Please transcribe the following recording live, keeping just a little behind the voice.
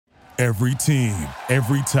Every team,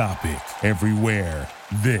 every topic, everywhere.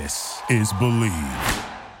 This is Believe.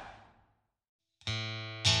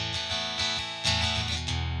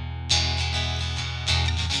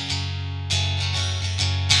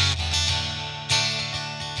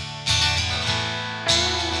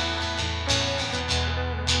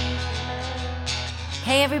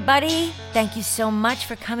 Hey everybody, thank you so much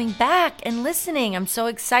for coming back and listening. I'm so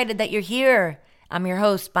excited that you're here. I'm your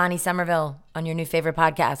host, Bonnie Somerville, on your new favorite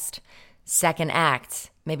podcast, Second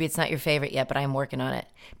Act. Maybe it's not your favorite yet, but I'm working on it.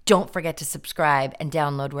 Don't forget to subscribe and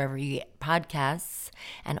download wherever you get podcasts.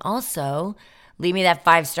 And also, leave me that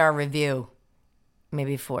 5-star review.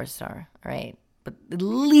 Maybe 4-star, all right? But at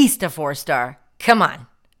least a 4-star. Come on.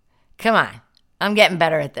 I'm getting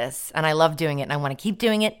better at this, and I love doing it, and I want to keep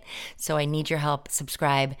doing it, so I need your help.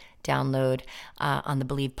 Subscribe, download on the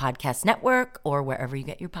Believe Podcast Network or wherever you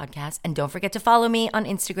get your podcasts. And don't forget to follow me on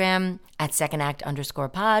Instagram at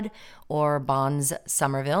secondact_pod or Bonds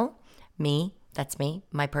Somerville. That's me,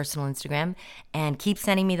 my personal Instagram. And keep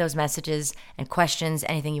sending me those messages and questions,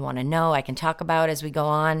 anything you want to know I can talk about as we go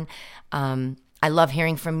on. I love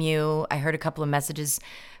hearing from you. I heard a couple of messages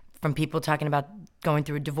from people talking about going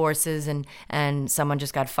through divorces and someone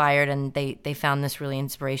just got fired and they found this really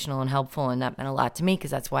inspirational and helpful, and that meant a lot to me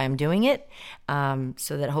because that's why I'm doing it,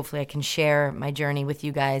 so that hopefully I can share my journey with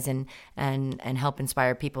you guys and help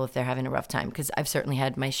inspire people if they're having a rough time, because I've certainly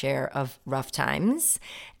had my share of rough times.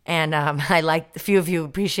 And I like a few of you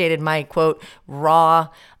appreciated my, quote, raw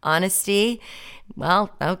honesty.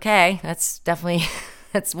 Well, okay, that's definitely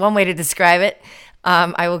that's one way to describe it.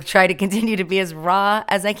 I will try to continue to be as raw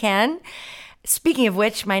as I can. Speaking of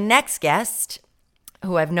which, my next guest,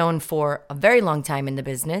 who I've known for a very long time in the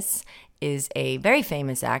business, is a very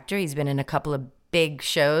famous actor. He's been in a couple of big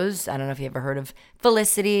shows. I don't know if you ever heard of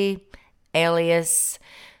Felicity, Alias,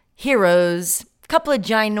 Heroes, a couple of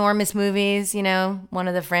ginormous movies. You know, one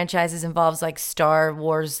of the franchises involves like Star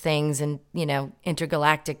Wars things and, you know,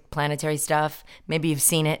 intergalactic planetary stuff. Maybe you've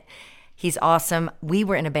seen it. He's awesome. We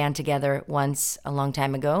were in a band together once a long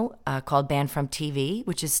time ago called Band from TV,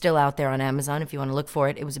 which is still out there on Amazon if you want to look for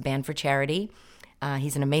it. It was a band for charity.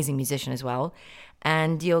 He's an amazing musician as well.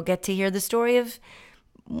 And you'll get to hear the story of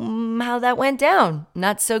how that went down.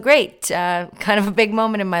 Not so great. Kind of a big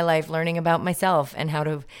moment in my life, learning about myself and how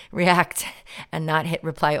to react and not hit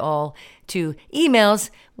reply all to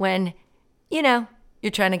emails when, you know,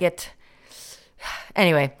 you're trying to get...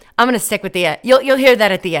 Anyway, I'm going to stick with the end. You'll hear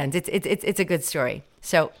that at the end. It's a good story.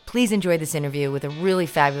 So please enjoy this interview with a really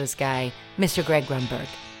fabulous guy, Mr. Greg Grunberg.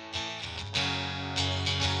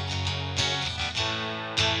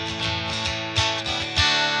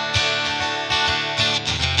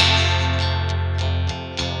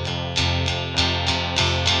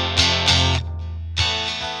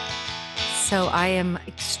 So I am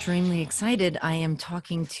extremely excited. I am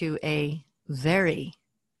talking to a very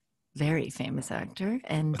famous actor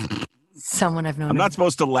and someone I've known. I'm not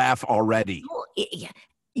supposed to laugh already.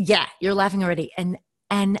 Yeah, you're laughing already.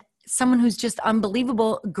 And someone who's just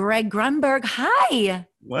unbelievable, Greg Grunberg. Hi.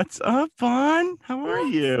 What's up, Bon? How are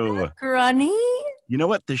you? Grunny? You know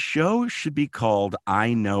what? The show should be called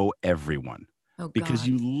I Know Everyone. Oh, God. Because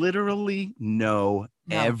you literally know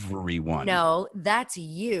everyone. No, that's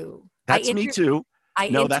you. That's me too.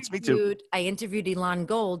 That's me too. I interviewed Elon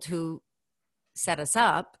Gold, who set us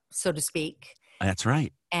up, so to speak. That's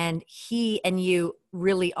right. And he and you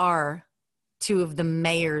really are two of the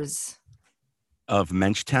mayors of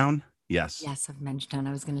Menchtown. Yes. Yes, of Menchtown.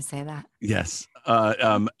 I was going to say that. Yes.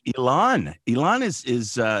 Elon is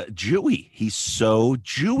Jewy. He's so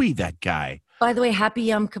Jewy, that guy. By the way, happy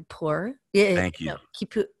Yom Kippur. Thank you. No,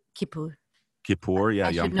 Kippur. Kippur, yeah.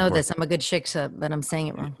 I should know this. I'm a good shiksa, but I'm saying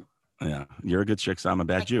it wrong. Yeah, you're a good shiksa. I'm a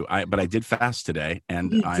bad Jew. But I did fast today, and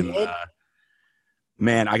did?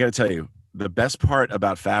 Man, I got to tell you, the best part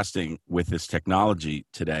about fasting with this technology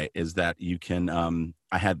today is that you can,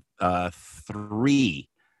 I had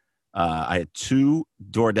two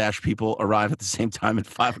DoorDash people arrive at the same time at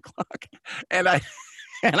 5:00. And I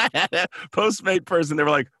had a Postmate person. They were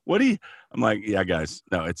like, I'm like, yeah, guys,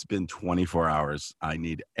 no, it's been 24 hours. I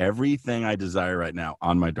need everything I desire right now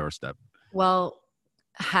on my doorstep. Well,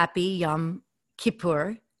 happy Yom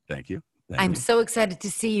Kippur. Thank you. I'm so excited to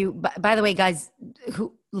see you. By the way, guys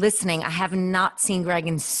who listening, I have not seen Greg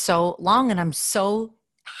in so long, and I'm so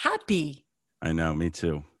happy. I know, me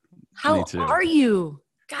too. How are you?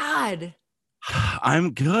 God.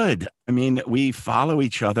 I'm good. I mean, we follow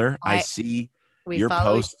each other. I see your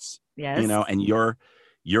posts, yes. You know, and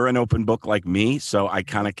you're an open book like me, so I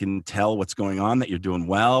kind of can tell what's going on, that you're doing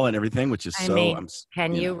well and everything, which is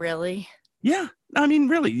can you really? Yeah. I mean,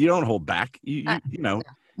 really, you don't hold back. You know,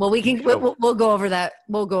 Well, we can, So- we'll go over that.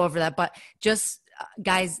 We'll go over that. But just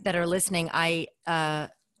guys that are listening, I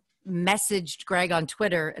messaged Greg on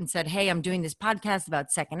Twitter and said, "Hey, I'm doing this podcast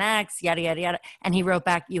about second acts, yada, yada, yada." And he wrote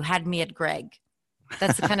back, "You had me at Greg."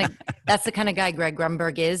 That's the kind of, that's the kind of guy Greg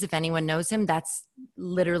Grunberg is. If anyone knows him, that's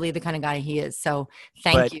literally the kind of guy he is. So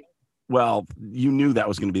thank you. Well, you knew that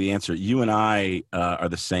was going to be the answer. You and I are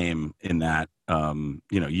the same in that,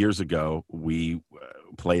 years ago, we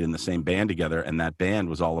played in the same band together, and that band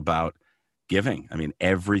was all about giving. I mean,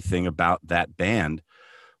 everything about that band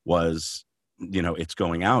was, it's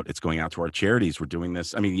going out to our charities. We're doing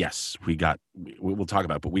this. I mean, yes, we'll talk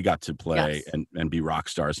about it, but we got to play and be rock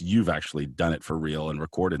stars. You've actually done it for real and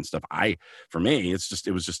recorded and stuff. For me,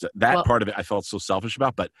 it was just that part of it I felt so selfish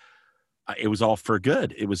about, but it was all for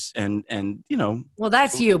good. It was, and well,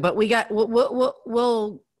 that's you, but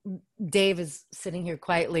we'll Dave is sitting here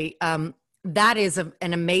quietly. That is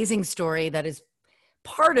an amazing story. That is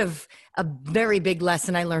part of a very big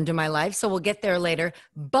lesson I learned in my life. So we'll get there later,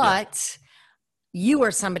 but you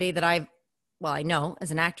are somebody that I know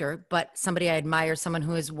as an actor, but somebody I admire, someone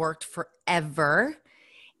who has worked forever,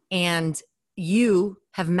 and you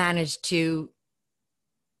have managed to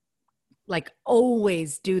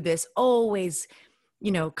always do this, always,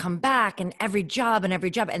 come back in every job.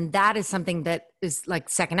 And that is something that is like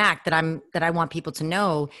second act that I want people to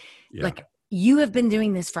know. Yeah. Like, you have been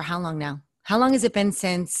doing this for how long now? How long has it been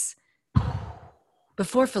since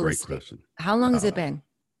before Felicity? Great question. How long has it been?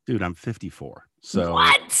 Dude, I'm 54. So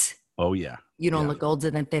what? Oh yeah. You don't look older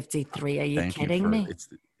than 53. Are you kidding me?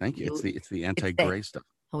 Thank you. It's the anti-gray stuff.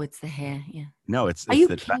 Oh, it's the hair. Yeah. No, it's Are you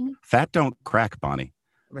the fat don't crack, Bonnie.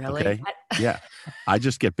 Really? Okay. Yeah. I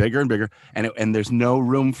just get bigger and bigger, and there's no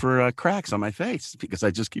room for cracks on my face because I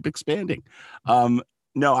just keep expanding. I've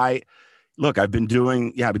been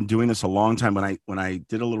doing this a long time. When I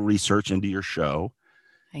did a little research into your show.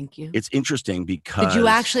 Thank you. It's interesting because. Did you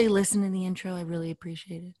actually listen to the intro? I really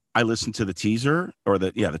appreciate it. I listened to the teaser or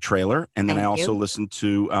the trailer, and then I also listened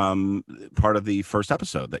to part of the first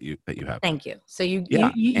episode that you have. Thank you. So you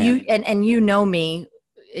know me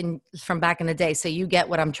from back in the day, so you get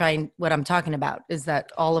what I'm talking about, is that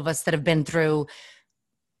all of us that have been through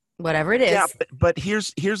whatever it is. Yeah, but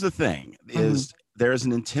here's the thing: is there's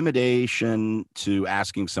an intimidation to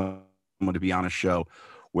asking someone to be on a show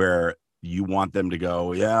where you want them to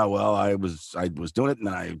go, yeah, well, I was doing it, and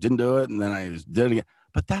then I didn't do it, and then I did it again.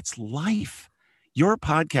 But that's life. Your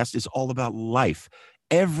podcast is all about life.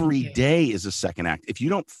 Every day is a second act. If you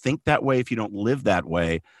don't think that way, if you don't live that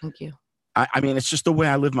way, thank you. I mean, it's just the way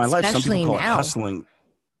I live my life. Some people call it hustling.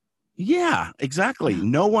 Yeah, exactly.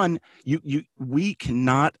 No one, we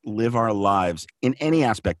cannot live our lives in any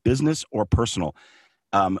aspect, business or personal,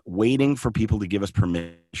 waiting for people to give us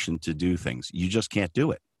permission to do things. You just can't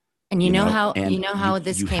do it. And you know how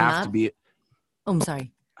this came up? Oh, I'm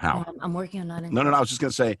sorry. How? I'm working on that. No. I was just going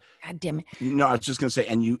to say. God damn it. No, I was just going to say,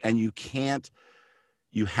 and you can't.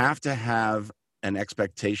 You have to have an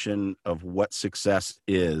expectation of what success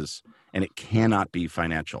is, and it cannot be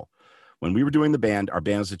financial. When we were doing the band, our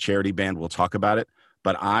band is a charity band. We'll talk about it.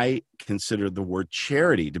 But I consider the word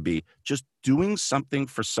charity to be just doing something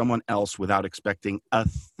for someone else without expecting a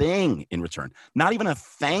thing in return, not even a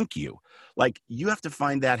thank you. Like, you have to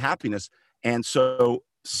find that happiness. And so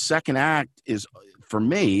second act is, for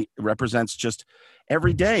me, represents just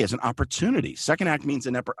every day as an opportunity. Second act means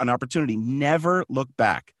an opportunity. Never look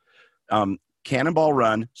back. Cannonball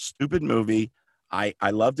Run, stupid movie. I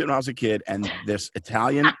loved it when I was a kid, and this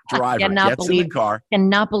Italian driver gets in the car.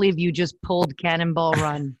 Cannot believe you just pulled Cannonball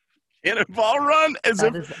Run. Cannonball Run?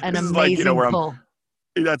 That is an amazing pull.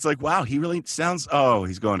 That's like, wow, he really sounds,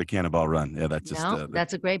 he's going to Cannonball Run. Yeah, that's just.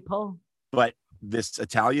 That's a great pull. But this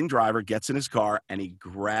Italian driver gets in his car, and he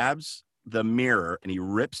grabs the mirror, and he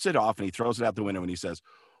rips it off, and he throws it out the window, and he says,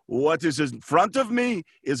 what is in front of me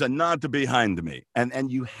is not behind me.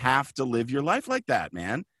 And you have to live your life like that,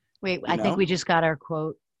 man. Wait, I think we just got our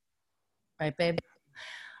quote. Right, babe?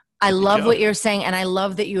 I love what you're saying, and I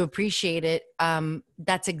love that you appreciate it.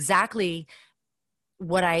 That's exactly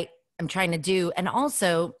what I am trying to do. And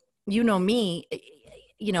also, you know me,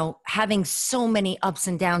 having so many ups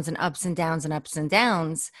and downs and ups and downs and ups and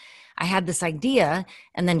downs, I had this idea,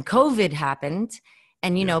 and then COVID happened,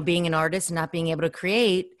 and, being an artist and not being able to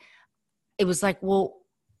create, it was like, well,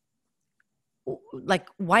 like,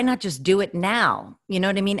 why not just do it now? You know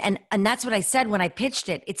what I mean? And that's what I said when I pitched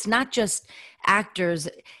it. It's not just actors.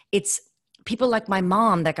 It's people like my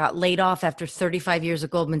mom that got laid off after 35 years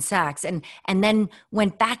at Goldman Sachs and then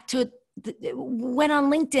went back to went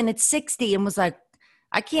on LinkedIn at 60 and was like,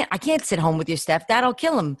 I can't sit home with your stepdad. I'll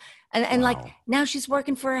kill him. And like Wow. now she's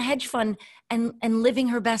working for a hedge fund and living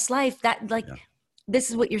her best life. That like, Yeah. this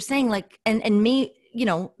is what you're saying. Like, and me, you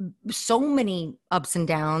know, so many ups and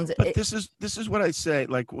downs. But this is what I say.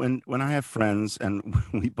 Like when I have friends, and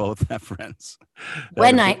we both have friends.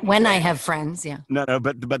 When I have friends, yeah. No,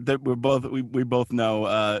 but we both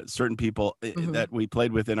know certain people that we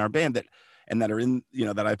played with in our band that are in,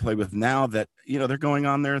 that I play with now, that they're going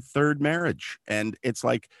on their third marriage, and it's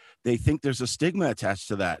like they think there's a stigma attached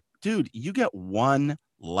to that. Dude, you get one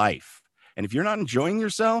life, and if you're not enjoying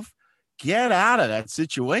yourself, get out of that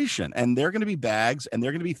situation. And there are going to be bags, and there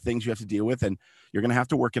are going to be things you have to deal with, and you're going to have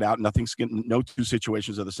to work it out. No two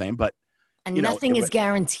situations are the same, but nothing is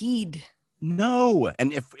guaranteed. No.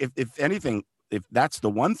 And if anything, if that's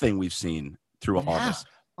the one thing we've seen through all this,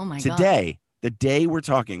 oh my God, today, the day we're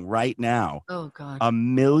talking right now, oh God,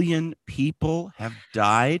 1 million people have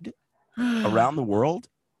died around the world.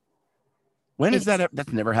 When is that?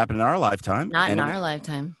 That's never happened in our lifetime. Not in our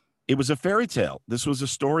lifetime. It was a fairy tale. This was a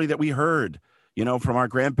story that we heard, from our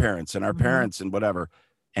grandparents and our parents and whatever.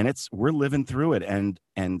 And we're living through it.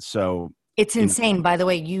 And so it's insane. By the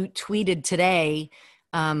way, you tweeted today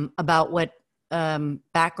about what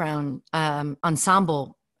background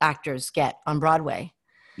ensemble actors get on Broadway.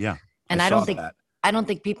 Yeah. And I don't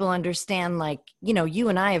think people understand, like, you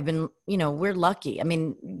and I have been, we're lucky. I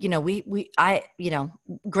mean,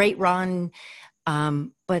 great run.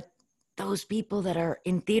 But those people that are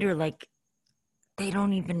in theater, like, they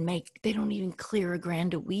don't even clear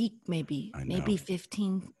 $1,000 a week, maybe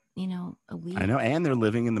 15, a week. I know. And they're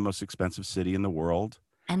living in the most expensive city in the world.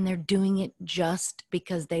 And they're doing it just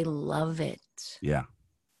because they love it. Yeah.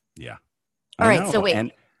 Yeah. All right. So wait.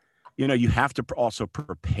 And, you have to also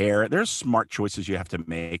prepare. There's smart choices you have to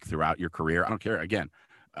make throughout your career. I don't care. Again,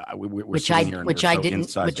 which I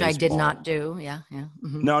did not do. Yeah. Yeah.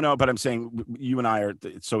 Mm-hmm. No, but I'm saying you and I are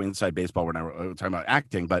so inside baseball when we're talking about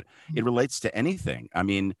acting, but it relates to anything. I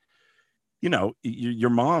mean, your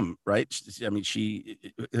mom, right? I mean,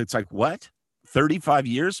 it's like, what? 35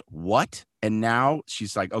 years? What? And now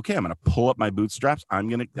she's like, okay, I'm going to pull up my bootstraps. I'm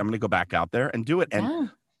going to go back out there and do it. And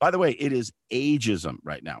by the way, it is ageism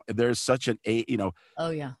right now. There's such oh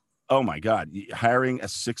yeah. Oh my God. Hiring a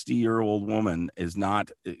 60-year-old woman is not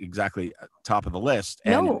exactly top of the list.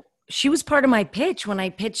 No, she was part of my pitch when I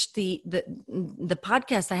pitched the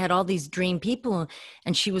podcast. I had all these dream people,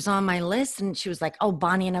 and she was on my list, and she was like, oh,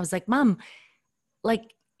 Bonnie. And I was like, Mom,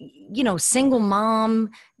 like, single mom,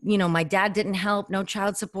 my dad didn't help, no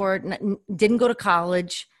child support, didn't go to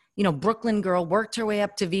college, Brooklyn girl, worked her way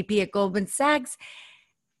up to VP at Goldman Sachs.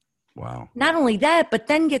 Wow. Not only that, but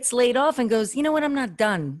then gets laid off and goes, you know what, I'm not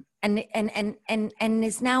done. And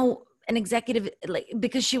is now an executive, like,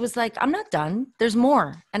 because she was like, I'm not done. There's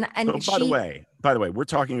more. And so by the way, we're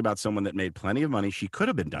talking about someone that made plenty of money. She could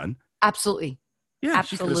have been done. Absolutely. Yeah,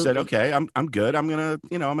 absolutely. She could have said, okay, I'm good. I'm going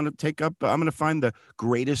to find the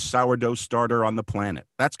greatest sourdough starter on the planet.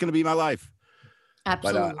 That's going to be my life.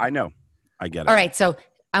 Absolutely. But I know. I get it. All right. So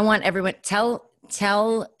I want everyone,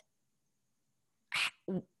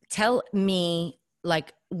 tell me,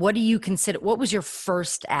 like, what do you consider, what was your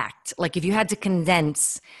first act? Like, if you had to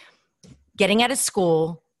condense getting out of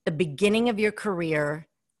school, the beginning of your career,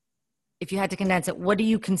 if you had to condense it, what do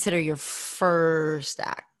you consider your first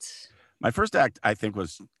act? My first act, I think,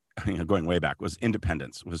 was, going way back, was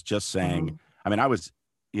Independence. Was just saying, I mean, I was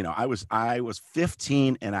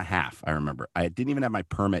 15 and a half, I remember. I didn't even have my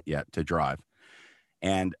permit yet to drive.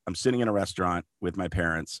 And I'm sitting in a restaurant with my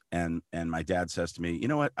parents, and my dad says to me, you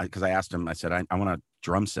know what? Because I asked him, I said, I want a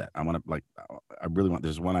drum set. I really want,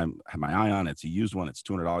 there's one I have my eye on. It's a used one. It's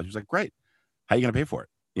 $200. He was like, great. How are you going to pay for it?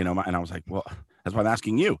 And I was like, well, that's why I'm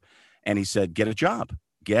asking you. And he said, get a job.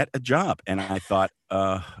 And I thought,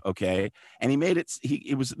 okay. And he made it,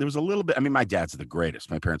 there was a little bit, I mean, my dad's the greatest.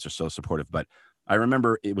 My parents are so supportive, but I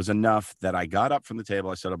remember it was enough that I got up from the table.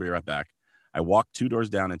 I said, I'll be right back. I walked 2 doors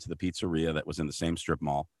down into the pizzeria that was in the same strip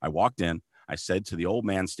mall. I walked in. I said to the old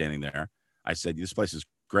man standing there, I said, this place is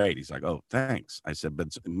great. He's like, oh, thanks. I said, but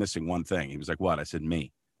it's missing one thing. He was like, what? I said,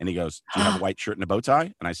 me. And he goes, do you have a white shirt and a bow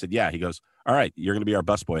tie? And I said, yeah. He goes, all right, you're going to be our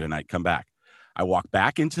busboy tonight. Come back. I walked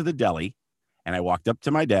back into the deli, and I walked up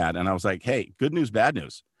to my dad, and I was like, hey, good news, bad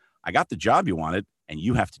news. I got the job you wanted, and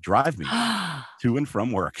you have to drive me to and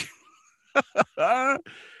from work.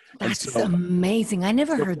 That's amazing. I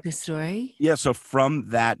never heard this story. Yeah. So from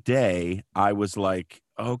that day, I was like,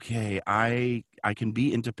 okay, I can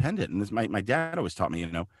be independent. And this, my dad always taught me,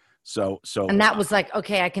 so. And that was like,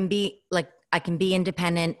 okay, I can be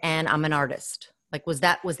independent, and I'm an artist. Like, was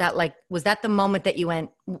that the moment that you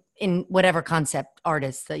went in whatever concept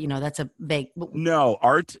artist that, that's a vague. No,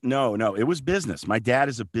 art. No. It was business. My dad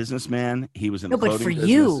is a businessman. He was in No, the but clothing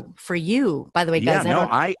business. for you, by the way, Yeah, guys,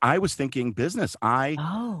 no, I was thinking business.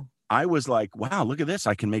 oh, I was like, wow, look at this.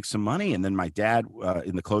 I can make some money. And then my dad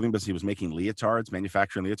in the clothing business, he was making leotards,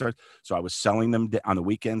 manufacturing leotards. So I was selling them on the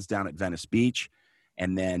weekends down at Venice Beach.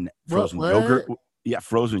 And then frozen yogurt. Yeah,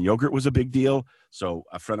 frozen yogurt was a big deal. So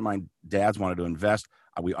a friend of mine, dad's, wanted to invest.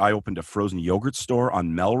 I opened a frozen yogurt store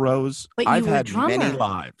on Melrose. But I've had many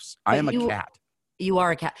lives. I am a cat. You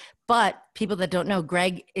are a cat. But people that don't know,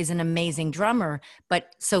 Greg is an amazing drummer.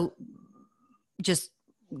 But so just,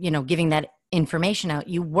 giving that information out,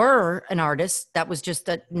 you were an artist. That was just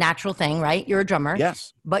a natural thing, right? You're a drummer.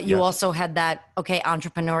 Yes. But you also had that,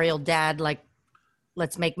 entrepreneurial dad, like,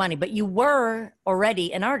 let's make money. But you were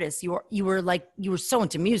already an artist. You were so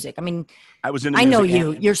into music. I mean, I was into music. I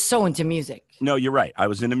know you're so into music. No, you're right. I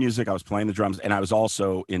was into music. I was playing the drums, and I was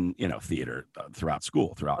also in, theater throughout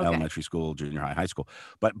school, elementary school, junior high, high school.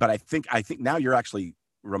 But I think now you're actually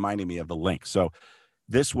reminding me of the link. So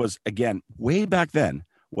this was, again, way back then,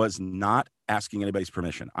 was not asking anybody's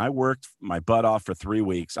permission. I worked my butt off for 3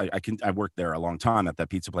 weeks. I worked there a long time at that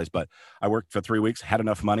pizza place, but I worked for 3 weeks, had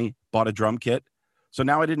enough money, bought a drum kit. So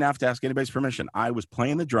now I didn't have to ask anybody's permission. I was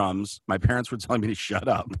playing the drums. My parents were telling me to shut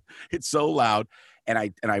up. It's so loud. And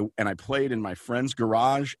I played in my friend's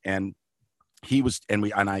garage, and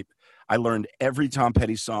I learned every Tom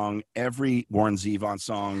Petty song, every Warren Zevon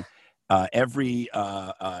song, I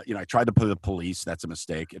tried to play the Police. That's a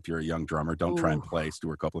mistake. If you're a young drummer, don't try and play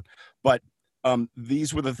Stuart Copeland. But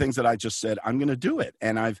these were the things that I just said, I'm going to do it.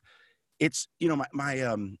 And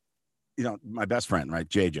my best friend, right?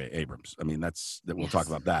 JJ Abrams. I mean, we'll talk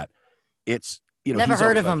about that. It's, never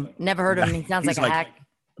heard of him. Never heard of him. He sounds like a hack. I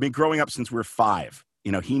mean, growing up since we're 5,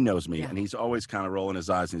 he knows me, and he's always kind of rolling his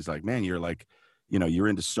eyes, and he's like, man, you're like, you're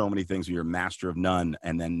into so many things. You're a master of none.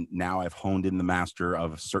 And then now I've honed in the master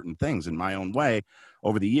of certain things in my own way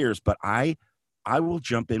over the years. But I will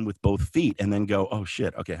jump in with both feet and then go, oh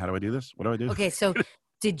shit. Okay. How do I do this? What do I do? Okay. So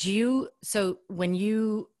when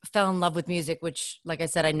you fell in love with music, which, like I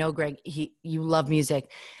said, I know Greg, you love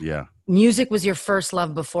music. Yeah. Music was your first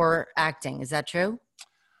love before acting. Is that true?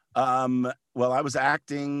 Well, I was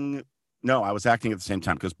acting. No, I was acting at the same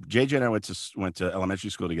time, because JJ and I went to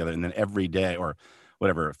elementary school together, and then every day or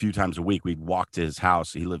whatever, a few times a week, we'd walk to his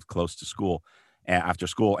house. He lived close to school after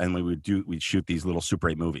school, and we'd shoot these little Super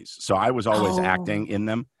 8 movies. So I was always acting in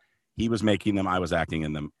them. He was making them. I was acting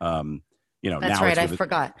in them. That's now right. I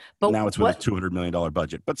forgot. But now it's with a $200 million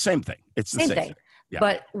budget, but same thing. It's the same thing. Yeah.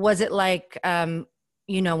 But was it like, when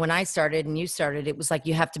I started and you started, it was like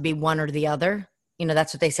you have to be one or the other?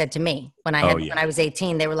 That's what they said to me when I was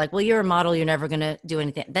 18. They were like, well, you're a model. You're never going to do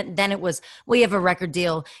anything. Then it was, well, you have a record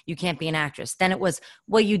deal. You can't be an actress. Then it was,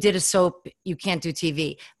 well, you did a soap. You can't do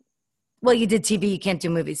TV. Well, you did TV. You can't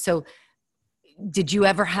do movies. So did you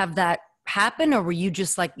ever have that happen? Or were you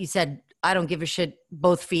just like you said, I don't give a shit,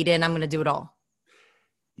 both feet in, I'm going to do it all?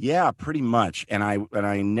 Yeah, pretty much. And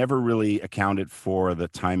I never really accounted for the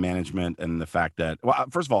time management and the fact that, well,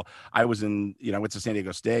 first of all, I was I went to San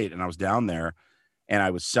Diego State, and I was down there, and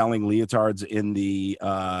I was selling leotards in the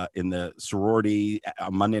sorority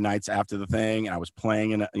on Monday nights after the thing. And I was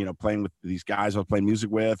playing playing with these guys I was playing music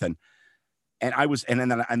with. And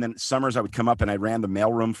then summers I would come up, and I ran the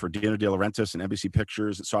mailroom for Dino De Laurentiis and NBC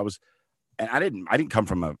Pictures. So I didn't come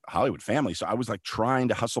from a Hollywood family. So I was like trying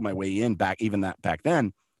to hustle my way in back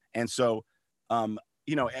then. And so,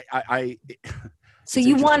 So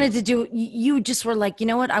you wanted to do, you just were like, you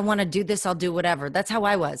know what? I want to do this. I'll do whatever. That's how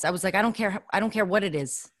I was. I was like, I don't care. I don't care what it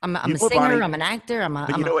is. I'm a singer. Bonnie, I'm an actor.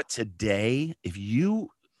 You know what? Today, if you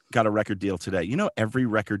got a record deal today, every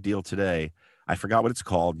record deal today, I forgot what it's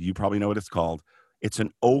called. You probably know what it's called. It's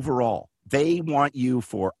an overall. They want you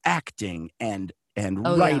for acting and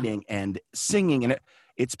writing and singing. And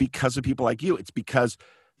it's because of people like you. It's because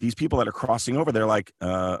these people that are crossing over, they're like,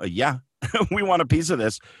 yeah, we want a piece of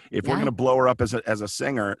this. If we're going to blow her up as a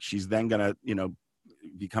singer, she's then going to,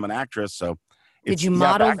 become an actress. So did you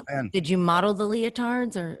model the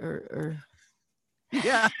leotards or?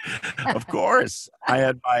 Yeah, of course. I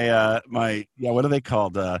had my what are they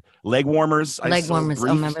called? Leg warmers. Leg warmers. I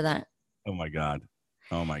remember that. Oh my God.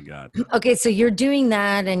 Okay. So you're doing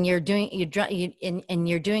that, and you're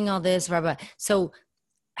doing all this, blah, blah. So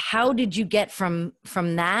how did you get from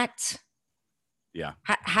that? Yeah.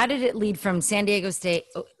 How did it lead from San Diego State?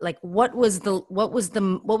 Like, what was the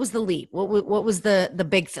leap? What was the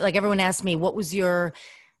big like everyone asked me, what was your,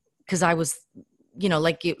 cause I was,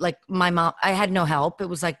 like my mom, I had no help. It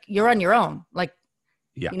was like, you're on your own. Like,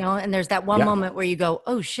 Yeah. You know, and there's that one Yeah. moment where you go,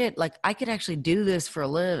 oh shit, like I could actually do this for a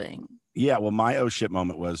living. Yeah, well, my oh shit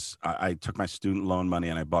moment was I took my student loan money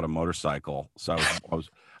and I bought a motorcycle. So I was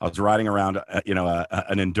riding around,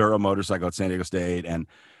 an enduro motorcycle at San Diego State and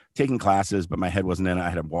taking classes, but my head wasn't in it. I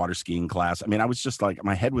had a water skiing class. I mean, I was just like,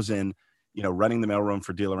 my head was in, running the mailroom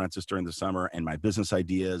for De Laurentiis during the summer and my business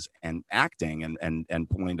ideas and acting and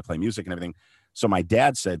wanting to play music and everything. So my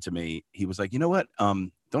dad said to me, he was like, you know what?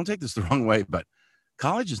 Don't take this the wrong way, but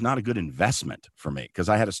college is not a good investment for me because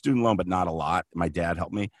I had a student loan, but not a lot. My dad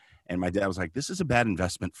helped me. And my dad was like, this is a bad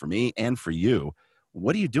investment for me and for you.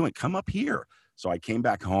 What are you doing? Come up here. So I came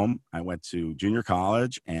back home. I went to junior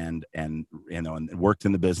college and worked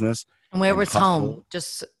in the business. And where was home?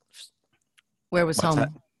 Just where was home?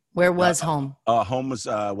 That? Where was home? Home was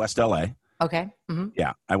West LA. Okay. Mm-hmm.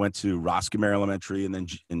 Yeah. I went to Roscommare Elementary and then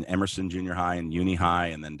in Emerson Junior High and Uni High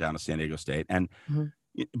and then down to San Diego State. And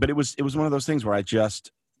but it was one of those things where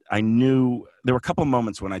I knew there were a couple of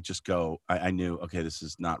moments when I just go, I knew, okay, this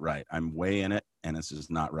is not right. I'm way in it and this is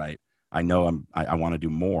not right. I know I want to do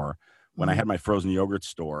more. When I had my frozen yogurt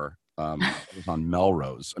store, it was on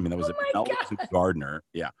Melrose. I mean, that was at Melrose and Gardner.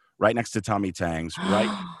 Yeah. Right next to Tommy Tang's, right,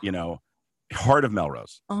 heart of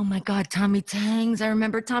Melrose. Oh my God, Tommy Tang's. I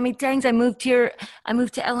remember Tommy Tang's. I moved to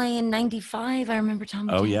LA in 95. I remember Tommy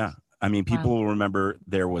Tang's. Oh yeah. I mean, people will remember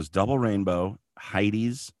there was Double Rainbow,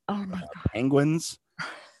 Heidi's, Penguins,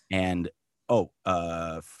 and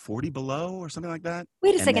 40 Below or something like that.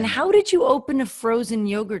 Wait a second. How did you open a frozen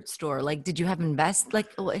yogurt store? Like, did you have invest? Like,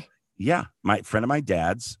 yeah, my friend of my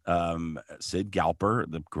dad's, Sid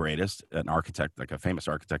Galper, the greatest, an architect, like a famous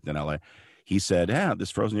architect in LA. He said, yeah, this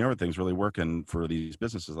frozen yogurt thing's really working for these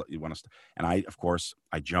businesses that you want us to. And I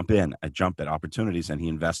jump at opportunities, and he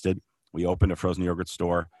invested. We opened a frozen yogurt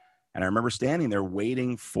store. And I remember standing there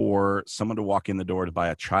waiting for someone to walk in the door to buy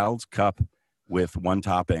a child's cup with one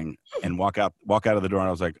topping and walk out of the door. And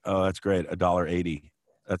I was like, oh, that's great. $1.80.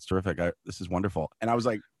 That's terrific. This is wonderful. And I was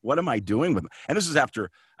like, what am I doing with it? And this is after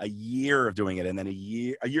a year of doing it and then a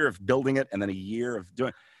year of building it and then a year of doing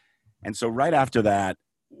it. And so right after that,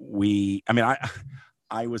 I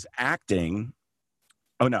was acting.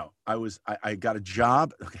 Oh no, I got a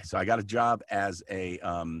job. Okay. So I got a job as a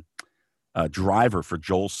driver for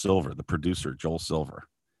Joel Silver, the producer, Joel Silver.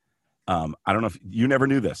 I don't know if you never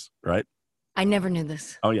knew this, right? I never knew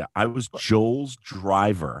this. Oh yeah. I was Joel's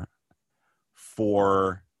driver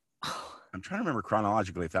for, I'm trying to remember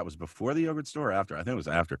chronologically if that was before the yogurt store or after. I think it was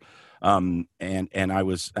after.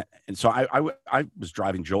 So I was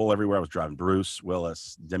driving Joel everywhere. I was driving Bruce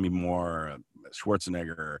Willis, Demi Moore,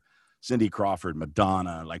 Schwarzenegger, Cindy Crawford,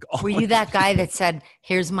 Madonna. Like, were you that guy that said,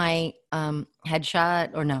 "Here's my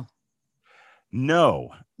headshot," or no?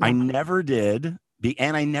 No, I never did.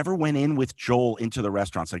 And I never went in with Joel into the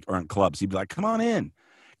restaurants or in clubs. He'd be like, "Come on in."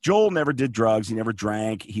 Joel never did drugs. He never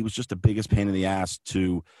drank. He was just the biggest pain in the ass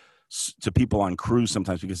to people on crews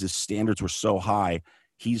sometimes because his standards were so high.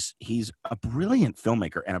 He's a brilliant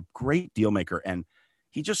filmmaker and a great deal maker, and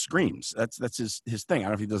he just screams. That's his thing. I don't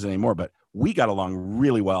know if he does it anymore, but we got along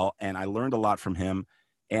really well, and I learned a lot from him.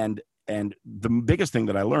 And the biggest thing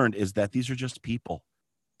that I learned is that these are just people.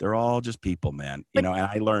 They're all just people, man. And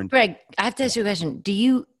I learned. Greg, I have to ask you a question. Do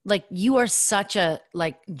you you are such a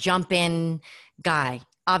jump in guy.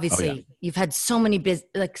 Obviously, you've had so many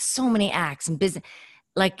so many acts and business.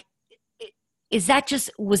 Was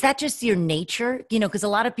that just your nature? Because a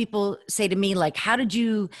lot of people say to me, how did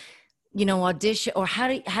you, audition, or how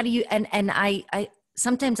do you, and I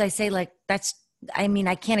sometimes I say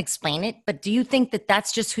I can't explain it, but do you think that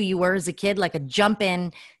that's just who you were as a kid? Like a jump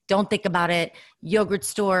in, don't think about it, yogurt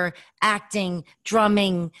store, acting,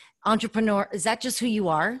 drumming, entrepreneur. Is that just who you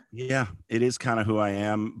are? Yeah, it is kind of who I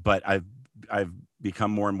am, but I've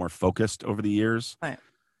become more and more focused over the years. Right.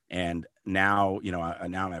 And now,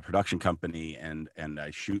 now I'm at a production company and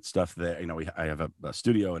I shoot stuff there. I have a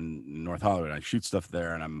studio in North Hollywood. I shoot stuff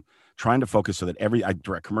there, and I'm trying to focus so that I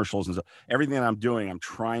direct commercials and stuff. Everything that I'm doing, I'm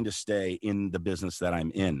trying to stay in the business that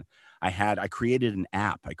I'm in. I created an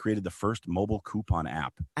app. I created the first mobile coupon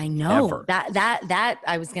app. I know ever. that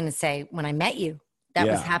I was going to say when I met you, that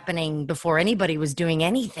was happening before anybody was doing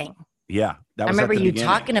anything. Yeah. I remember you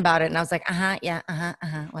talking about it, and I was like,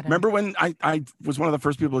 whatever. Remember when I was one of the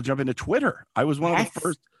first people to jump into Twitter? I was one of the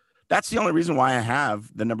first. That's the only reason why I have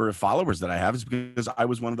the number of followers that I have, is because I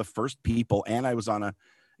was one of the first people, and I was on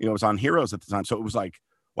it was on Heroes at the time. So it was like,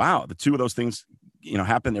 wow, the two of those things,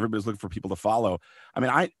 happened. Everybody's looking for people to follow. I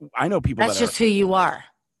mean, I know people. That's just who you are.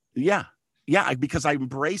 Yeah. Yeah. Because I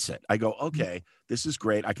embrace it. I go, okay, this is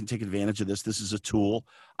great. I can take advantage of this. This is a tool.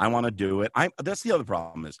 I want to do it. That's the other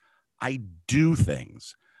problem is, I do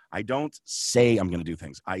things. I don't say I'm going to do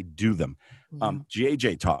things. I do them. Yeah.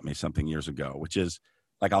 JJ taught me something years ago, which is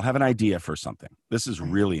like, I'll have an idea for something. This is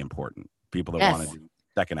really important. People that want to do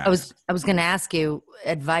second acts. I was going to ask you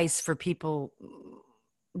advice for people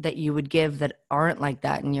that you would give that aren't like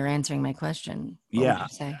that, and you're answering my question. What would you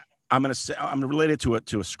say? I'm going to relate it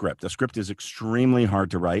to a script. A script is extremely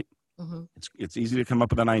hard to write. Mm-hmm. It's easy to come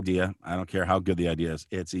up with an idea. I don't care how good the idea is.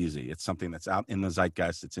 It's easy. It's something that's out in the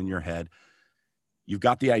zeitgeist. It's in your head. You've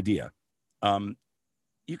got the idea.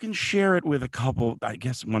 You can share it with a couple, I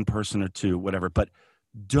guess one person or two, whatever, but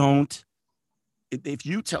don't. If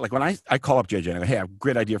you tell, like when I call up JJ and I go, hey, I have a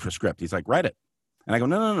great idea for a script. He's like, write it. And I go,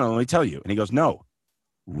 no, let me tell you. And he goes, no,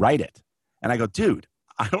 write it. And I go, dude,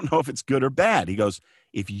 I don't know if it's good or bad. He goes,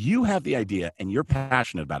 if you have the idea and you're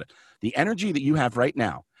passionate about it, the energy that you have right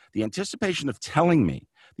now, the anticipation of telling me,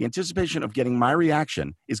 the anticipation of getting my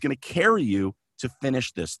reaction is going to carry you to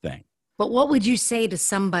finish this thing. But what would you say to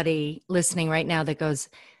somebody listening right now that goes,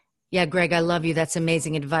 yeah, Greg, I love you. That's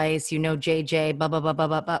amazing advice. You know, JJ, blah, blah, blah, blah,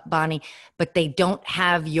 blah, blah, Bonnie, but they don't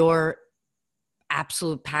have your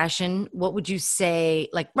absolute passion. What would you say?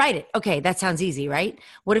 Like, write it. Okay, that sounds easy, right?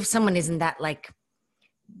 What if someone isn't that like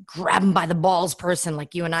grab them by the balls person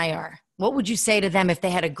like you and I are? What would you say to them if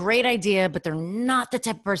they had a great idea, but they're not the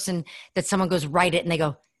type of person that someone goes, write it, and they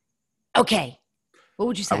go, okay. What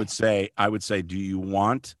would you say? I would say, do you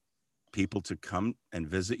want people to come and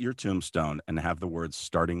visit your tombstone and have the words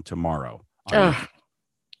starting tomorrow?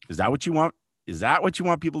 Is that what you want? Is that what you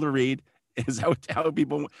want people to read? Is that how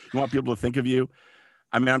you want people to think of you?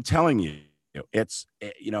 I mean, I'm telling you, it's,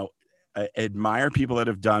 admire people that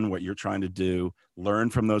have done what you're trying to do. Learn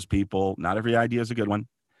from those people. Not every idea is a good one.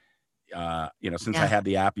 Since I had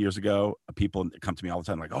the app years ago, people come to me all the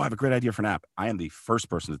time like, oh, I have a great idea for an app. I am the first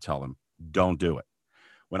person to tell them, don't do it.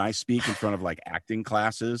 When I speak in front of like acting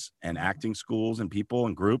classes and acting schools and people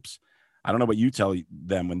and groups, I don't know what you tell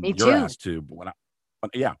them when you're asked to,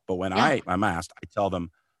 but when I'm asked, I tell them,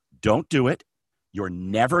 don't do it. You're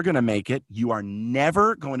never going to make it. You are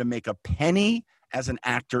never going to make a penny as an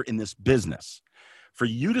actor in this business. For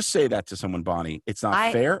you to say that to someone, Bonnie, it's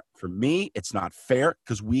not fair. For me, it's not fair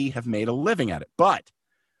because we have made a living at it. But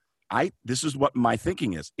this is what my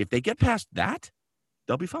thinking is. If they get past that,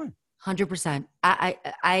 they'll be fine. 100%.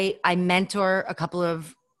 I mentor a couple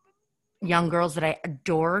of young girls that I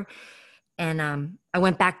adore. And I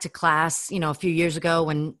went back to class, a few years ago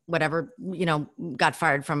when got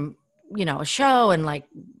fired from, a show and like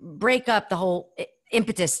breakup, the whole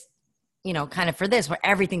impetus, kind of for this, where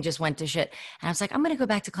everything just went to shit. And I was like, I'm going to go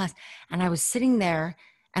back to class. And I was sitting there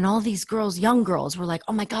and all these girls, young girls were like,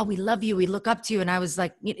 oh my God, we love you. We look up to you. And I was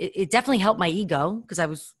like, it definitely helped my ego because I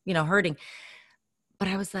was, hurting. But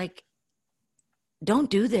I was like,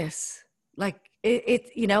 don't do this. Like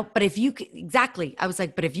but if you could, exactly. I was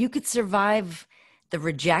like, but if you could survive the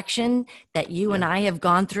rejection that you and I have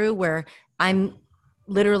gone through, where I'm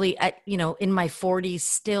literally at, in my 40s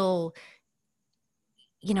still,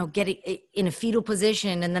 getting in a fetal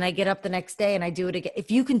position, and then I get up the next day and I do it again.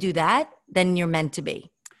 If you can do that, then you're meant to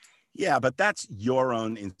be. Yeah, but that's your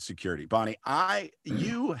own insecurity. Bonnie,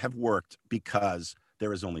 you have worked because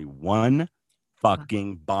there is only one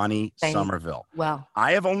fucking Bonnie Somerville. Well,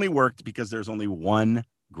 I have only worked because there's only one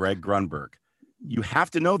Greg Grunberg. You have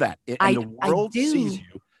to know that. And the world sees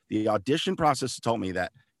you. The audition process told me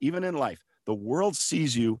that even in life, the world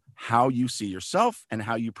sees you how you see yourself and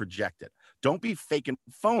how you project it. Don't be fake and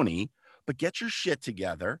phony, but get your shit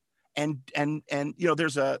together. And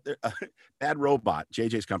there's a Bad Robot,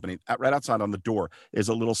 JJ's company, right outside on the door is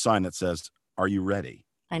a little sign that says, "Are you ready?"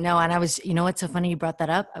 I know. And I was, what's so funny you brought that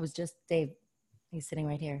up? I was just, Dave, he's sitting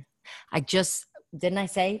right here. Didn't I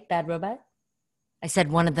say Bad Robot? I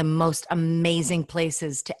said one of the most amazing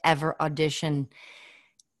places to ever audition.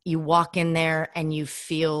 You walk in there and you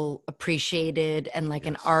feel appreciated and like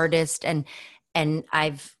an artist. And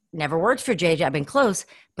I've never worked for JJ. I've been close,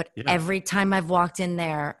 but every time I've walked in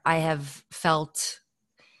there, I have felt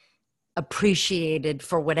appreciated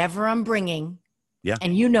for whatever I'm bringing. Yeah.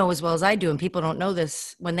 And as well as I do, and people don't know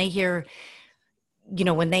this, when they hear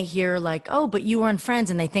like, oh, but you were on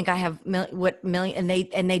Friends, and they think I have million,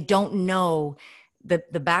 and they don't know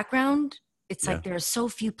the background. It's like there are so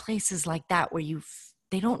few places like that where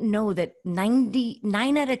they don't know that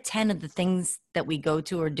 99 out of 10 of the things that we go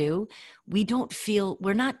to or do, we don't feel,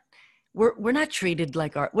 we're not treated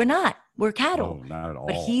like we're cattle. No, not at all.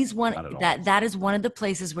 But he's that is one of the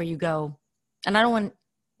places where you go, and I don't want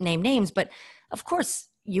to name names, but of course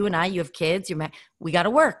you have kids, we got to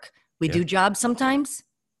work. We do jobs sometimes.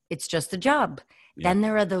 It's just a job. Yeah. Then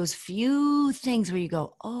there are those few things where you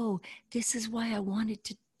go, oh, this is why I wanted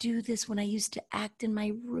to do this when I used to act in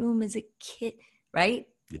my room as a kid, right?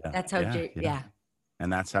 Yeah. That's how, yeah.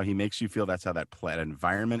 And that's how he makes you feel. That's how that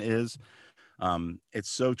environment is. It's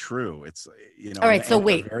so true. It's, All right. So and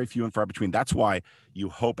wait, very few and far between. That's why you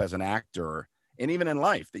hope as an actor and even in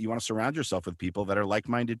life that you want to surround yourself with people that are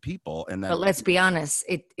like-minded people. And then, but let's be honest,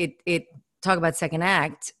 it talk about second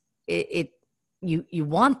act. You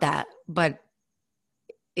want that, but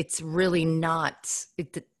it's really not,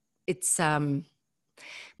 it's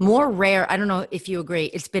more rare. I don't know if you agree.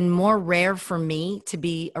 It's been more rare for me to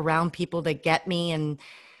be around people that get me and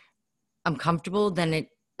I'm comfortable than it.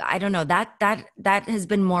 I don't know, that has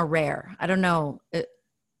been more rare. I don't know.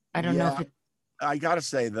 I don't know if it. I gotta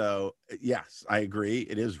say though, yes, I agree.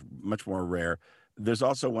 It is much more rare. There's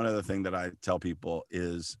also one other thing that I tell people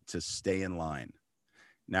is to stay in line.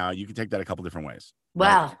 Now you can take that a couple different ways.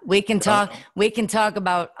 Well, right? we can talk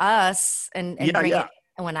about us and bring it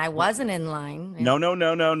when I wasn't in line. No.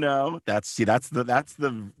 That's the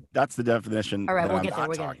definition. All right, that we'll I'm get there.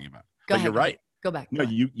 not talking about. Go ahead. You're right. Go back. No,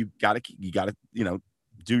 you gotta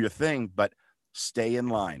do your thing, but stay in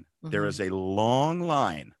line. Mm-hmm. There is a long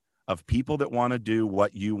line of people that want to do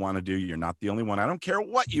what you want to do. You're not the only one. I don't care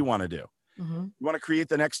what you want to do. Mm-hmm. You want to create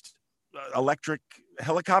the next electric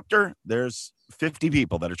helicopter? There's 50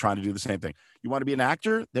 people that are trying to do the same thing. You want to be an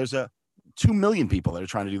actor? There's 2 million people that are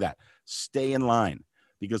trying to do that. Stay in line,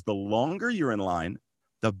 because the longer you're in line,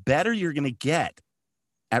 the better you're going to get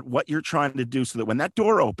at what you're trying to do, so that when that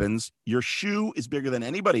door opens, your shoe is bigger than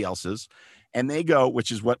anybody else's. And they go,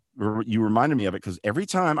 which is what you reminded me of it, because every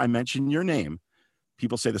time I mention your name,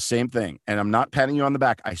 people say the same thing. And I'm not patting you on the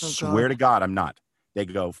back. I swear to God, I'm not. They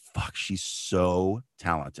go, fuck, she's so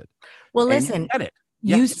talented. Well, listen,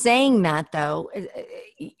 you saying that though,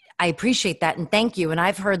 I appreciate that. And thank you. And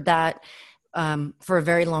I've heard that for a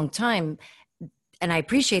very long time. And I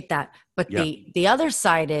appreciate that. But the other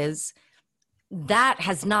side is that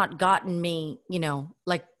has not gotten me,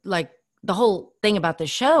 like the whole thing about the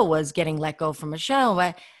show was getting let go from a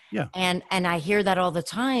show. And I hear that all the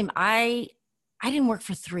time. I didn't work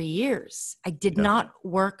for 3 years. I did not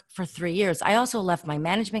work for 3 years. I also left my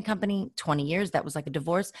management company 20 years. That was like a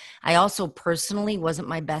divorce. I also personally wasn't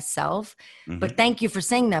my best self. Mm-hmm. But thank you for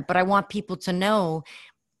saying that. But I want people to know,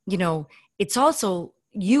 it's also,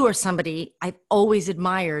 you are somebody I've always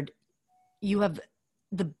admired. You have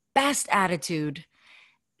the best attitude,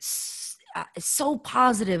 so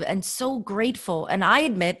positive and so grateful. And I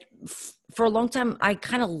admit for a long time, I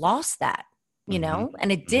kind of lost that,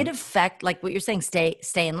 and it did affect, like what you're saying, stay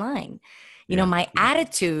in line. My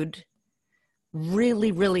attitude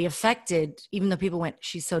really, really affected, even though people went,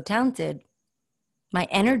 she's so talented. My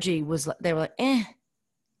energy was, they were like,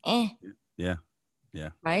 Yeah.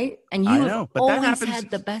 Right. And you have always had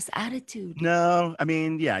the best attitude. No, I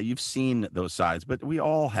mean, you've seen those sides, but we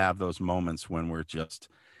all have those moments when we're just,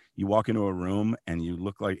 you walk into a room and you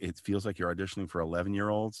look like, it feels like you're auditioning for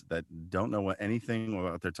 11-year-olds that don't know anything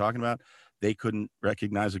what they're talking about. They couldn't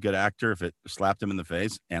recognize a good actor if it slapped them in the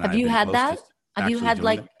face. And have you had that? Have you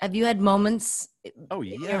had moments? Oh,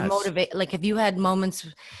 yeah. Like, have you had moments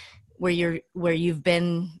where you've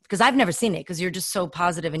been, because I've never seen it, because you're just so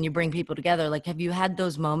positive and you bring people together. Like, have you had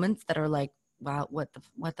those moments that are like, wow, what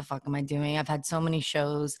the fuck am I doing? I've had so many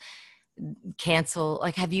shows cancel.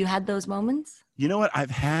 Like, have you had those moments? You know what? I've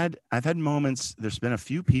had moments. There's been a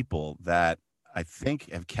few people that I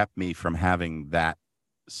think have kept me from having that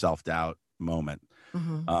self-doubt moment.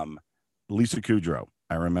 Mm-hmm. Lisa Kudrow.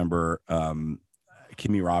 I remember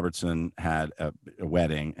Kimmy Robertson had a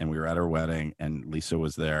wedding, and we were at her wedding, and Lisa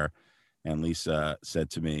was there. And Lisa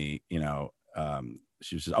said to me,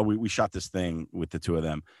 she was just, we shot this thing with the two of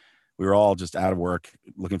them. We were all just out of work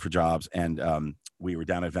looking for jobs. And we were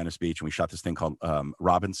down at Venice Beach, and we shot this thing called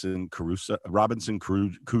Robinson Crusoe.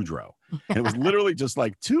 And it was literally just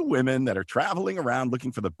like two women that are traveling around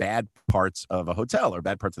looking for the bad parts of a hotel or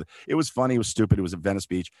bad parts of it was funny. It was stupid. It was at Venice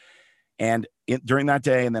Beach. And during that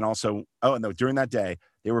day, and then also, during that day,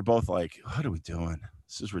 they were both like, what are we doing?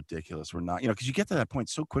 This is ridiculous. We're not, because you get to that point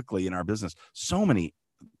so quickly in our business, so many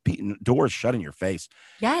doors shut in your face.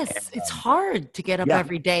 Yes. And, it's hard to get up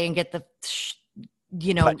every day and get the,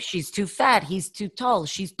 she's too fat. He's too tall.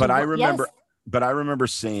 She's too But I remember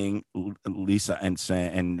seeing Lisa and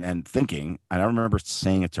saying, and thinking, and I remember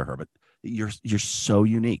saying it to her, but you're so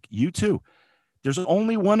unique. You too. There's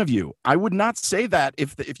only one of you. I would not say that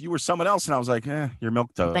if you were someone else. And I was like, you're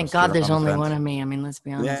milquetoast. Thank God there's only one of me. I mean, let's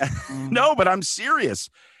be honest. Yeah. No, but I'm serious.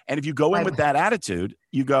 And if you go in with that attitude,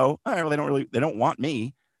 you go, all right, well, they don't want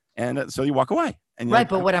me. And so you walk away. And right.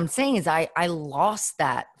 But what I'm saying is I lost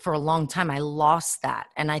that for a long time. I lost that.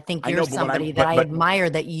 And I think you're somebody that I admire,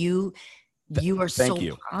 that you You are Thank so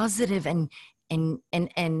you. positive, and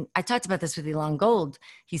I talked about this with Elon Gold.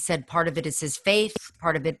 He said part of it is his faith,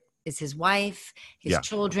 part of it is his wife, his Yeah.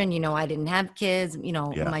 children. I didn't have kids.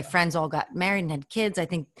 Yeah. My friends all got married and had kids. I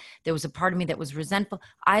think there was a part of me that was resentful.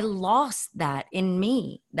 I lost that in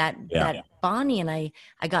me, that Bonnie, and I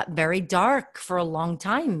got very dark for a long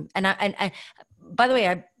time. And I by the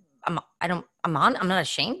way, I'm not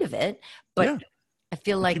ashamed of it, but Yeah. I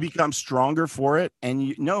feel like you become stronger for it,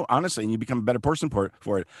 and honestly, and you become a better person for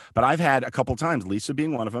it. But I've had a couple times, Lisa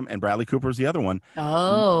being one of them, and Bradley Cooper is the other one.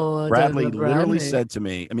 Bradley literally said to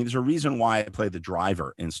me, I mean, there's a reason why I played the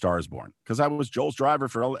driver in Stars Born, because I was Joel's driver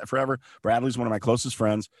forever. Bradley's one of my closest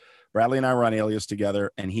friends. Bradley and I were on Alias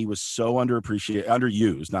together, and he was so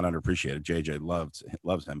underused, not underappreciated. JJ loves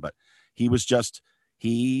him, but he was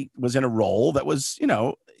in a role that was,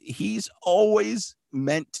 he's always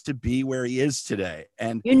meant to be where he is today.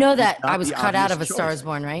 And that I was cut out of A Star is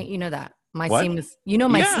Born, right? That my scene was,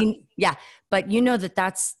 scene. Yeah. But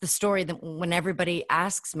that's the story that when everybody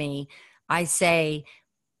asks me, I say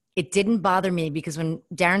it didn't bother me because when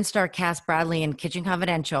Darren Star cast Bradley in Kitchen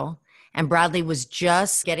Confidential and Bradley was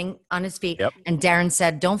just getting on his feet and Darren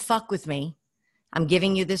said, "Don't fuck with me. I'm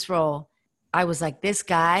giving you this role." I was like, this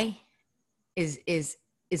guy is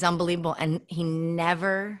unbelievable. And he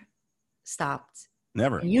never stopped.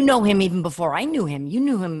 Never. And him even before I knew him. You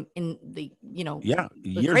knew him in the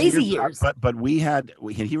the crazy years. But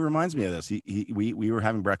he reminds me of this. We were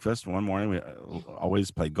having breakfast one morning. We always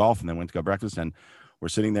played golf and then went to go breakfast, and we're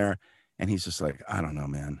sitting there, and he's just like, I don't know,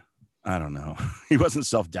 man. I don't know. He wasn't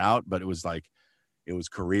self-doubt, but it was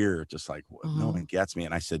career, just like no one gets me.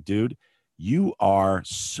 And I said, dude, you are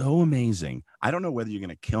so amazing. I don't know whether you're going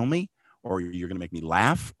to kill me or you're going to make me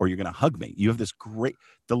laugh, or you're going to hug me. You have this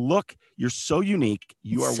the look, you're so unique.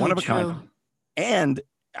 You are one of a kind. And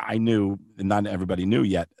I knew, not everybody knew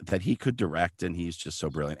yet, that he could direct, and he's just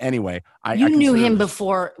so brilliant. Anyway, I knew him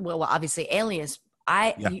before, well, obviously Alias.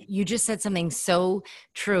 You just said something so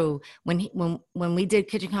true. When we did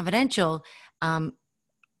Kitchen Confidential,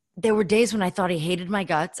 there were days when I thought he hated my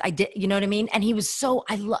guts. I did, you know what I mean? And he was so,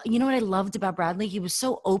 you know what I loved about Bradley? He was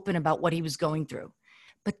so open about what he was going through.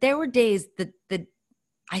 But there were days that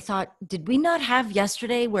I thought, did we not have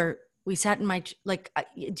yesterday where we sat in my, do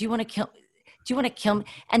you want to kill me?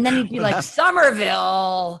 And then he'd be like,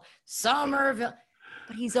 Somerville. But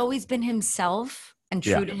he's always been himself and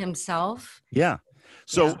true to himself. Yeah.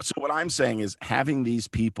 So what I'm saying is, having these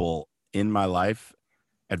people in my life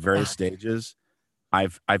at various stages,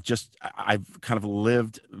 I've kind of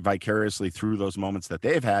lived vicariously through those moments that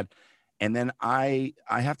they've had. And then I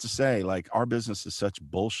have to say, like, our business is such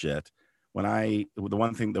bullshit. The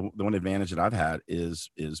one advantage that I've had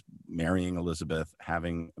is marrying Elizabeth,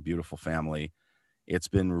 having a beautiful family. It's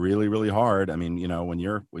been really, really hard. I mean, when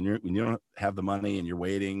you don't have the money and you're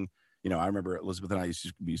waiting, I remember Elizabeth and I used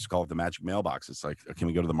to call it the magic mailbox. It's like, can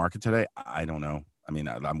we go to the market today? I don't know. I mean,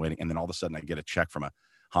 I'm waiting. And then all of a sudden I get a check from a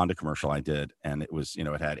Honda commercial I did. And it was, it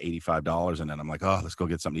had $85. And then I'm like, oh, let's go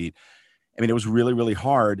get something to eat. I mean, it was really, really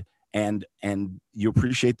hard. And you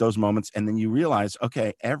appreciate those moments, and then you realize,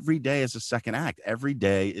 okay, every day is a second act. Every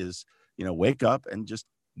day is, wake up and just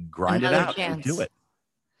grind it out and do it.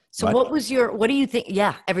 So what do you think?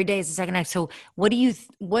 Yeah, every day is a second act. So what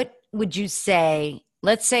would you say?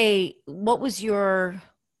 Let's say, what was even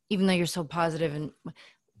though you're so positive, and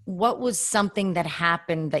what was something that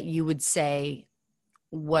happened that you would say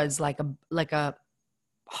was like a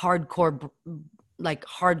hardcore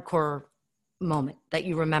moment that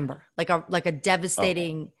you remember, like a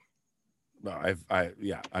devastating. I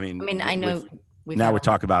mean, I know we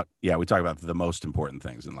talk about the most important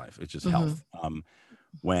things in life. It's just health.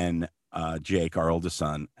 When Jake, our oldest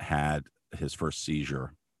son, had his first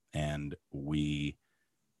seizure, and we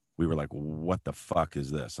were like, what the fuck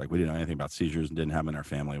is this? Like, we didn't know anything about seizures and didn't have them in our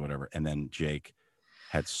family, whatever. And then Jake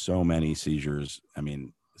had so many seizures. I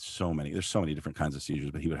mean, there's so many different kinds of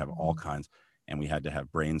seizures, but he would have all kinds. And we had to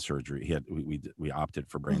have brain surgery. We opted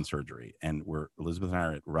for brain surgery. And Elizabeth and I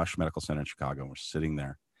are at Rush Medical Center in Chicago. And we're sitting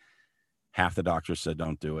there. Half the doctors said,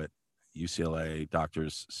 don't do it. UCLA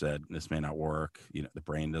doctors said, this may not work. The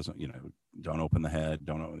brain doesn't, don't open the head,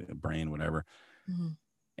 don't open the brain, whatever. Mm-hmm.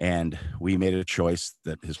 And we made a choice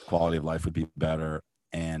that his quality of life would be better.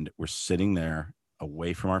 And we're sitting there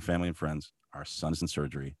away from our family and friends. Our son's in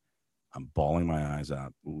surgery. I'm bawling my eyes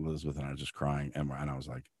out. Elizabeth and I are just crying. And I was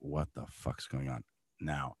like, what the fuck's going on?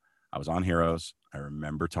 Now, I was on Heroes. I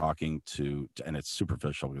remember talking to, and it's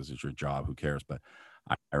superficial because it's your job. Who cares? But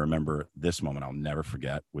I remember this moment I'll never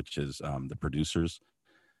forget, which is the producers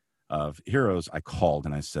of Heroes. I called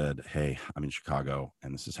and I said, hey, I'm in Chicago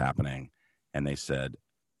and this is happening. And they said,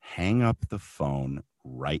 hang up the phone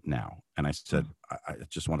right now. And I said, I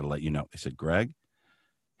just wanted to let you know. They said, Greg,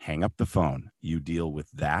 hang up the phone. You deal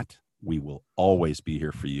with that. We will always be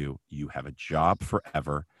here for you. You have a job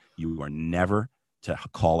forever. You are never to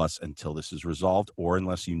call us until this is resolved or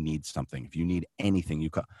unless you need something. If you need anything, you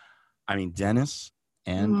call. I mean, Dennis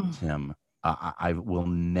and Tim, I will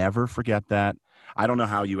never forget that. I don't know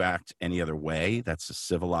how you act any other way. That's a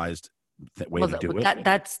civilized way to do it.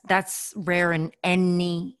 That's rare in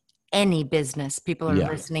any business. People are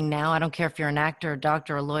listening now. I don't care if you're an actor, a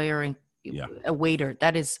doctor, a lawyer, a waiter.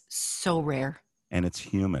 That is so rare. And it's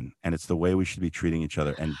human, and it's the way we should be treating each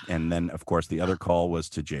other. And then, of course, the other call was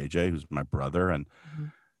to JJ, who's my brother, and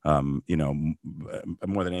you know,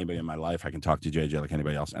 more than anybody in my life, I can talk to JJ like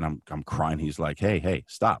anybody else, and I'm crying. He's like, hey,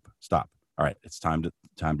 stop. All right, it's time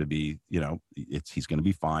to be. You know, he's going to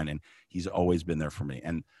be fine, and he's always been there for me.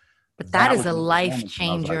 And but that is a life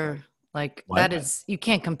changer. Like that is, you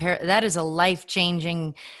can't compare. That is a life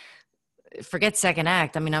changing. Forget second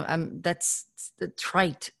act. I mean, that's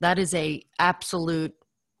trite. That is a absolute,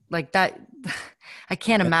 like that. I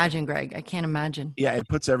can't imagine, Greg. I can't imagine. Yeah, it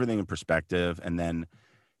puts everything in perspective. And then,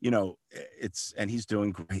 you know, and he's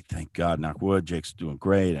doing great. Thank God, knock wood. Jake's doing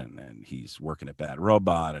great. And he's working at Bad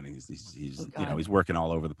Robot. And he's you know, he's working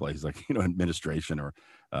all over the place, like, you know, administration or,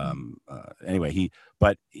 anyway,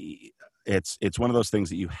 it's one of those things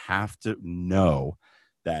that you have to know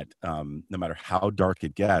that, no matter how dark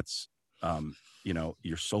it gets, you know,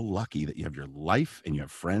 you're so lucky that you have your life and you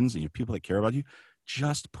have friends and you have people that care about you.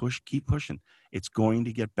 Just keep pushing. It's going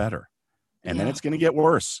to get better, and then it's going to get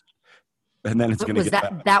worse, and then it's going to get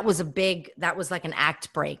better. That was like an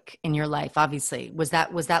act break in your life. Obviously, was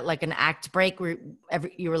that like an act break where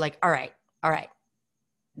you were like, all right,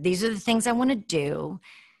 these are the things I want to do.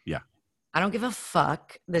 Yeah, I don't give a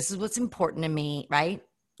fuck. This is what's important to me, right?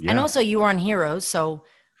 Yeah. And also, you were on Heroes, so.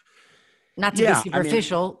 Not to be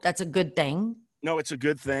superficial, I mean, that's a good thing. No, it's a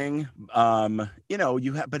good thing. You know,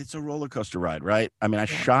 but it's a roller coaster ride, right? I mean, I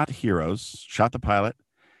shot Heroes, shot the pilot.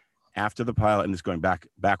 After the pilot, and it's going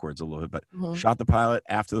backwards a little bit, but shot the pilot.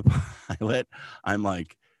 After the pilot, I'm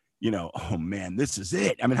like, you know, oh man, this is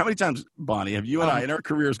it. I mean, how many times, Bonnie, have you and I in our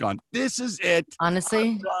careers gone, this is it?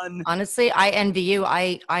 Honestly, I envy you.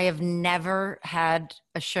 I have never had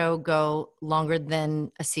a show go longer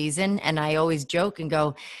than a season, and I always joke and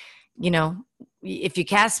go, you know, if you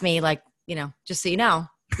cast me, like, you know, just so you know,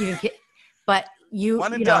 but you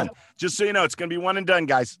one and done. Just so you know, it's going to be one and done,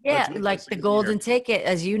 guys. Yeah, like the golden ticket,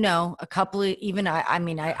 as you know, a couple of even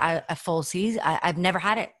a full season. I've never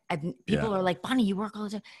had it. People are like, Bonnie, you work all the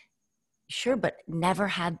time. Sure, but never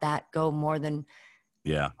had that go more than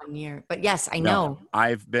 1 year. But yes, I know.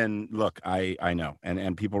 I've been I know,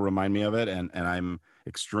 and people remind me of it, and I'm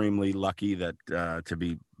extremely lucky that to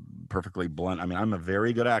be perfectly blunt. I mean, I'm a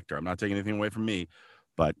very good actor. I'm not taking anything away from me,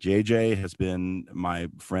 but JJ has been my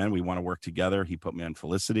friend. We want to work together. He put me on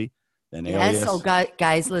Felicity, then Alias. Oh,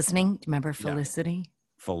 guys listening, remember Felicity? Yeah.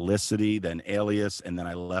 Felicity, then Alias, and then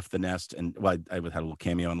I left the nest, and I had a little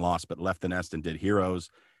cameo and Lost, but left the nest and did Heroes.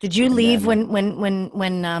 Did you leave when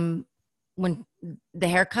the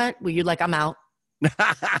haircut? Were you like, I'm out?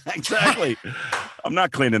 Exactly. I'm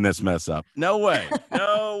not cleaning this mess up. No way.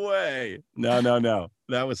 No.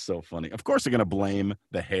 That was so funny. Of course they're going to blame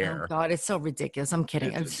the hair. Oh God, it's so ridiculous. I'm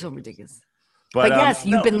kidding. It's so ridious. But yes,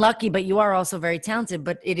 you've been lucky, but you are also very talented.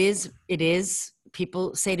 But it is.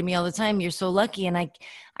 People say to me all the time, you're so lucky. And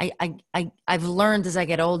I've learned as I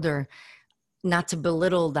get older not to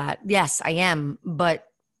belittle that. Yes, I am. But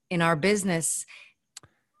in our business,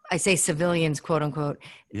 I say civilians, quote unquote.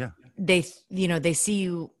 Yeah. They see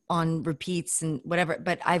you on repeats and whatever,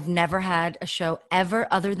 but I've never had a show ever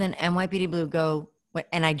other than NYPD Blue go,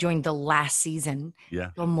 and I joined the last season,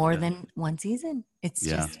 go more than one season. It's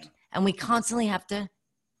just, and we constantly have to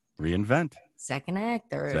reinvent. Second act,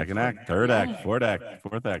 third act,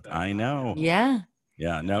 fourth act. I know. Yeah.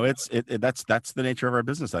 Yeah. No, that's the nature of our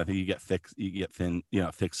business. I think you get thin,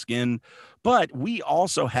 thick skin, but we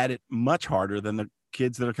also had it much harder than the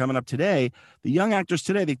kids that are coming up today. The young actors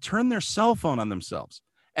today, they turn their cell phone on themselves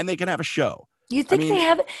and they can have a show. You think they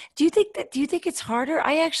have? Do you think it's harder?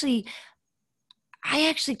 I actually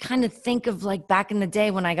kind of think of like back in the day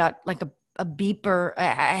when I got like a beeper.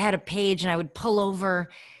 I had a page and I would pull over,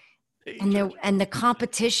 and the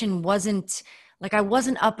competition wasn't like I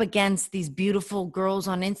wasn't up against these beautiful girls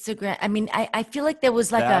on Instagram. I mean, I feel like there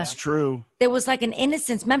was like that's true. There was like an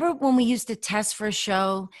innocence. Remember when we used to test for a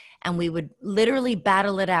show and we would literally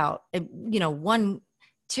battle it out? 1,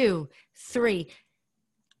 2, 3.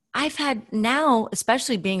 I've had now,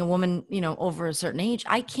 especially being a woman, over a certain age,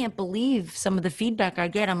 I can't believe some of the feedback I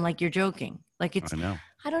get. I'm like, you're joking. Like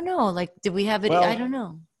I don't know. Like, did we have it? Well, I don't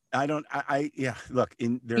know. I don't. Yeah. Look,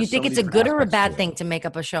 Do there's you so think many it's a different good or a aspects to bad it. thing to make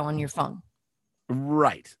up a show on your phone?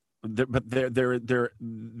 Right. But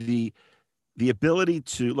the ability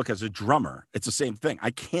to look as a drummer, it's the same thing.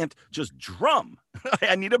 I can't just drum.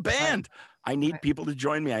 I need a band. I need people to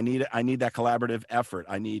join me. I need that collaborative effort.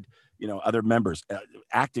 I need, other members.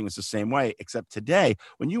 Acting is the same way, except today,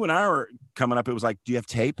 when you and I were coming up, it was like, do you have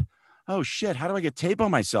tape? Oh shit, how do I get tape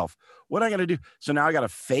on myself? What am I gonna do? So now I got to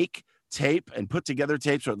fake tape and put together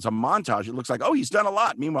tape. So it's a montage. It looks like, oh, he's done a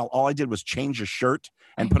lot. Meanwhile, all I did was change a shirt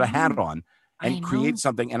and put a hat on and create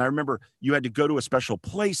something. And I remember you had to go to a special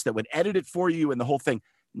place that would edit it for you and the whole thing.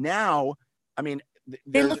 Now, I mean,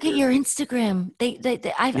 they look at your Instagram.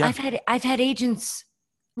 I've had agents.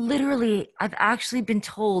 Literally, I've actually been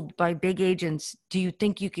told by big agents, "Do you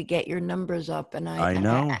think you could get your numbers up?" And I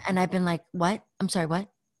know. and I've been like, "What? I'm sorry, what?"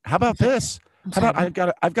 How about this? How about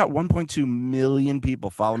I've got 1.2 million people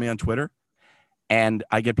follow me on Twitter, and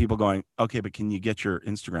I get people going, okay, but can you get your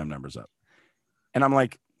Instagram numbers up? And I'm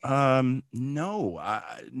like, no,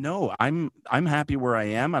 I'm happy where I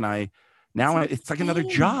am, and it's like another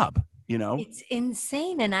job, It's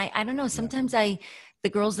insane, and I don't know. Sometimes the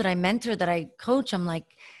girls that I mentor, that I coach, I'm like,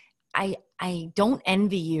 I don't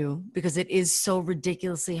envy you because it is so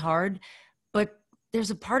ridiculously hard, but there's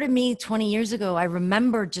a part of me 20 years ago. I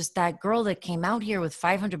remember just that girl that came out here with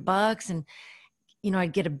 $500 and,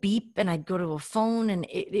 I'd get a beep and I'd go to a phone and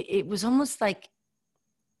it was almost like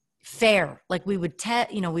fair. Like we would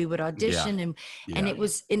we would audition and it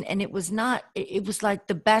was, and it was not, it was like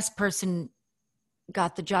the best person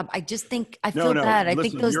got the job. I just think I feel bad. I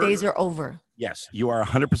think those days are over. Yes, you are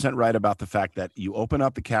 100% right about the fact that you open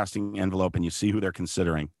up the casting envelope and you see who they're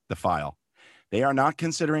considering, the file. They are not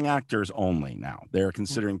considering actors only now. They're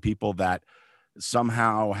considering people that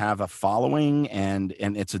somehow have a following, and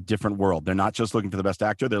it's a different world. They're not just looking for the best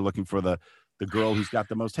actor. They're looking for the girl who's got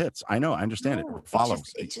the most hits. I know. I understand it.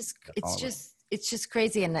 Follows. It's just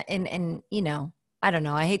crazy. And I don't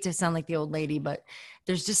know. I hate to sound like the old lady, but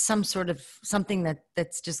there's just some sort of something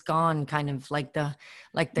that's just gone, kind of like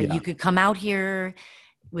you could come out here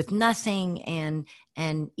with nothing and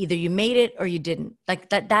either you made it or you didn't. Like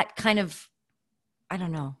that kind of, I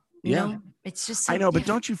don't know. You know? It's just so I know, different.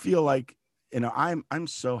 but don't you feel like, I'm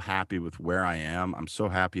so happy with where I am. I'm so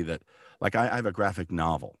happy that, like, I have a graphic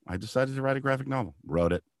novel. I decided to write a graphic novel.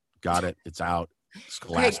 Wrote it, got it. It's out.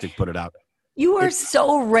 Scholastic put it out. You are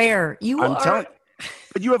so rare.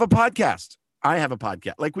 But you have a podcast. I have a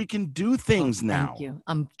podcast. Like, we can do things now. Thank you.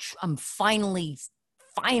 I'm finally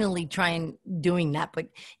doing that. But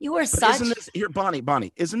you are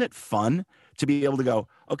Bonnie, isn't it fun to be able to go,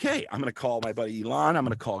 okay, I'm going to call my buddy Elon. I'm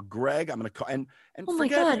going to call Greg. I'm going to call and oh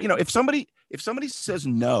forget, my God. if somebody says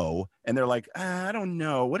no and they're like, I don't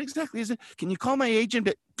know, what exactly is it? Can you call my agent?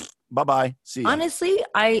 Bye-bye. See you. Honestly,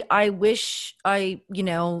 I wish I'm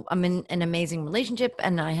in an amazing relationship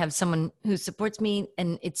and I have someone who supports me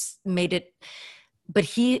and it's made it. But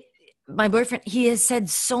my boyfriend, he has said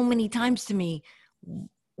so many times to me,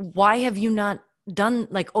 why have you not done,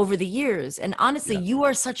 like, over the years? And honestly, you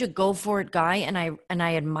are such a go for it guy. And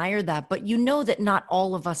I admire that, but that not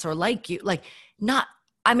all of us are like you. Like, I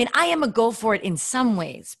am a go for it in some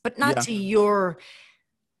ways, but not to your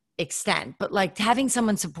extent. But like having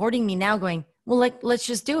someone supporting me now going, well, like, let's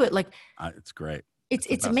just do it. Like, it's great.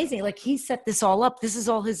 It's amazing. Like, he set this all up. This is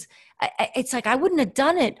all his, it's like, I wouldn't have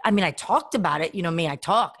done it. I mean, I talked about it, me, I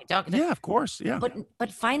talk. Yeah, of course. Yeah.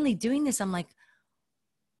 But finally doing this, I'm like,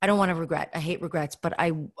 I don't want to regret. I hate regrets, but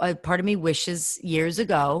I part of me wishes years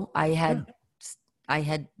ago I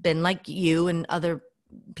had been like you and other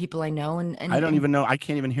people I know. And I don't even know. I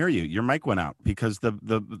can't even hear you. Your mic went out because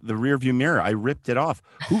the rear view mirror, I ripped it off.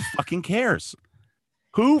 Who fucking cares?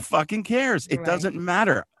 Who fucking cares? It doesn't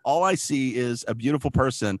matter. All I see is a beautiful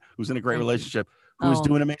person who's in a great relationship, who is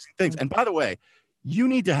doing amazing things. And by the way, you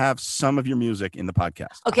need to have some of your music in the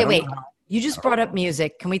podcast. Okay, wait. You just brought up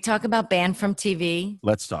music. Can we talk about Banned from TV?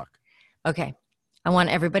 Let's talk. Okay. I want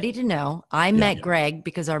everybody to know I met Greg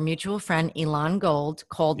because our mutual friend Elon Gold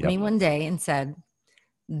called me one day and said,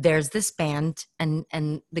 there's this band and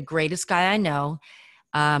the greatest guy I know.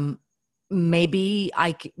 Maybe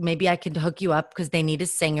I could hook you up because they need a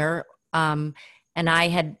singer. And I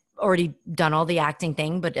had already done all the acting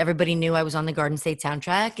thing, but everybody knew I was on the Garden State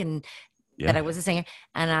soundtrack and that I was a singer.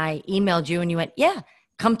 And I emailed you and you went,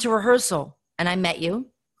 come to rehearsal. And I met you.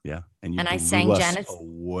 Yeah. And I sang Janice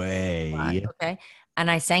away. Okay.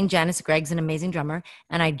 And I sang Janice. Greg's an amazing drummer.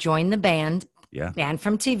 And I joined the band. Yeah. Banned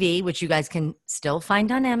from TV, which you guys can still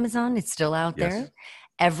find on Amazon. It's still out there.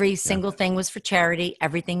 Every single thing was for charity.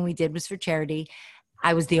 Everything we did was for charity.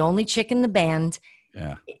 I was the only chick in the band.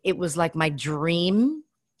 Yeah. It was like my dream.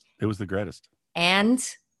 It was the greatest. And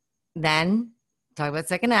then talk about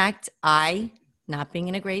second act. I, not being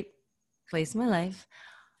in a great place in my life,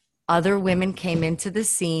 other women came into the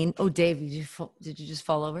scene. Oh, Dave, did you just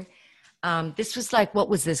fall over? This was like, what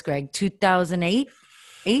was this, Greg? 2008,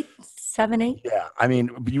 8, 7, 8? Yeah. I mean,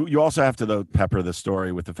 you also have to though pepper the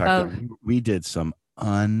story with the fact that we did some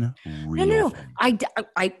unreal. No. things.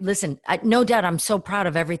 I listen, no doubt I'm so proud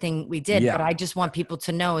of everything we did, Yeah. but I just want people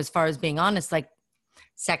to know, as far as being honest, like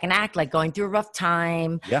second act, like going through a rough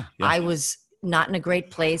time. Yeah. I was not in a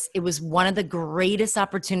great place. It was one of the greatest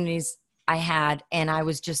opportunities I had. And I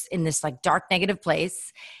was just in this like dark, negative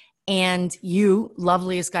place. And you,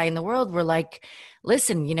 loveliest guy in the world, were like,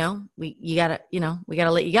 listen, we gotta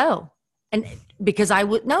let you go. And because I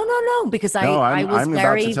would, because I was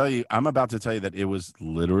I'm about to tell you that it was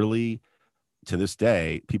literally, to this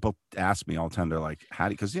day, people ask me all the time. They're like, how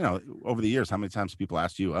do you, because, over the years, how many times people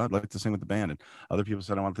asked you, oh, I'd like to sing with the band. And other people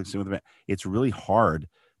said, I want to sing with the band. It's really hard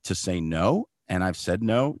to say no. And I've said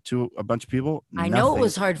no to a bunch of people. I know it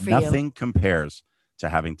was hard for you. Nothing compares to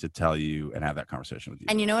having to tell you and have that conversation with you.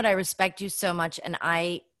 And you know what? I respect you so much. And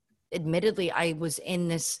admittedly, I was in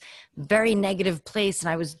this very negative place and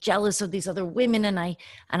I was jealous of these other women. And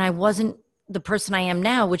I wasn't the person I am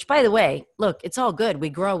now, which, by the way, look, it's all good. We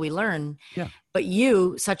grow, we learn. Yeah. But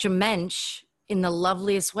you, such a mensch, in the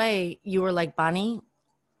loveliest way, you were like, Bonnie,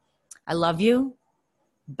 I love you,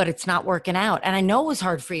 but it's not working out. And I know it was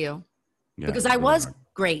hard for you because I was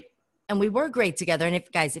great and we were great together. And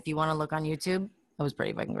if you want to look on YouTube, it was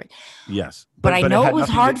pretty fucking great. Yes. But I know it was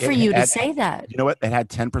hard for you to say that. You know what? It had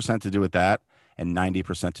 10% to do with that and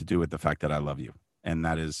 90% to do with the fact that I love you. And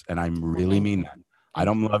I really mean that. I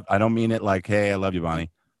don't mean it like, hey, I love you, Bonnie.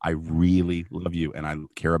 I really love you and I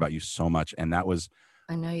care about you so much. And that was,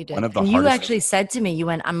 I know you did. One of the and hardest you actually said to me, you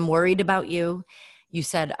went, I'm worried about you. You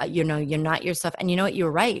said, you're not yourself. And you know what? You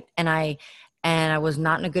were right. And I was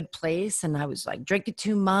not in a good place and I was like drinking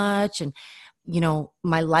too much. And,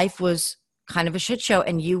 my life was kind of a shit show.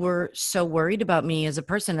 And you were so worried about me as a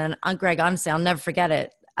person. And Greg, honestly, I'll never forget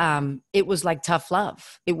it. It was like tough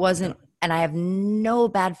love. It wasn't, and I have no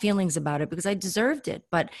bad feelings about it because I deserved it.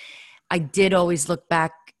 But I did always look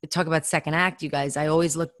back, talk about second act, you guys. I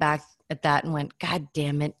always looked back at that and went, God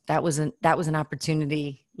damn it. That was an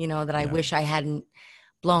opportunity, that I wish I hadn't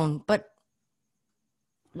blown. But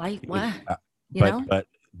like what?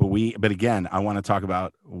 But again, I want to talk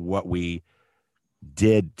about what we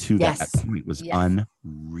did to that point was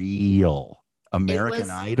unreal.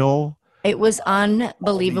 American Idol. It was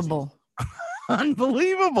unbelievable.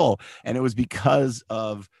 Unbelievable. And it was because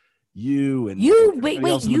of you and wait,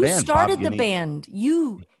 you started the band.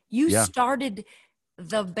 You started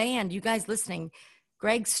the band. You guys listening,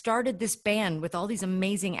 Greg started this band with all these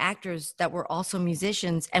amazing actors that were also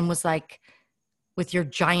musicians and was like, with your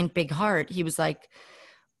giant big heart, he was like,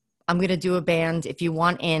 I'm going to do a band. If you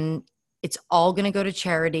want in, it's all going to go to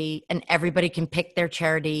charity and everybody can pick their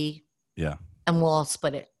charity. Yeah. And we'll all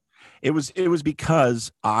split it. It was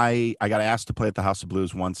because I got asked to play at the House of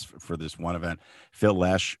Blues once for this one event. Phil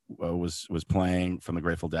Lesh was playing from the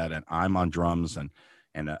Grateful Dead, and I'm on drums, and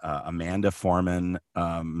Amanda Foreman,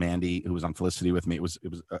 Mandy, who was on Felicity with me. It was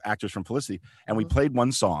actors from Felicity, and we played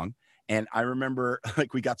one song. And I remember,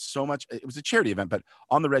 like, we got so much. It was a charity event, but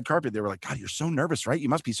on the red carpet, they were like, "God, you're so nervous, right? You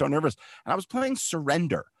must be so nervous." And I was playing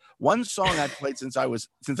 "Surrender." One song I'd played since I was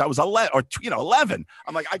 11 or 11.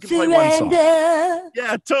 I'm like, I can play one song.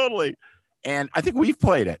 Yeah, totally. And I think we've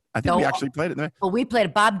played it. I think we actually played it. Well, we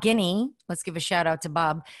played Bob Guinea. Let's give a shout out to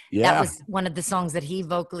Bob. Yeah. That was one of the songs that he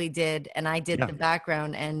vocally did, and I did the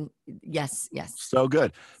background. And yes. So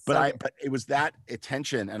good. But it was that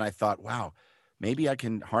attention, and I thought, wow, maybe I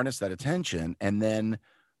can harness that attention. And then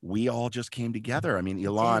we all just came together. I mean,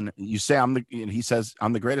 Elon, you say he says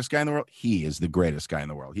I'm the greatest guy in the world. He is the greatest guy in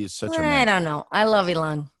the world. He is such a man. I don't know. I love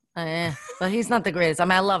Elon. But he's not the greatest. I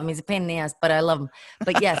mean, I love him. He's a pain in the ass, but I love him.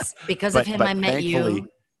 But yes, because of him, I met you.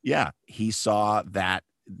 Yeah. He saw that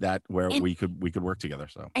where we could work together.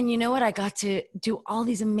 So, and you know what? I got to do all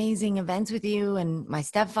these amazing events with you and my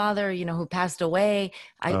stepfather, who passed away.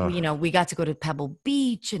 We got to go to Pebble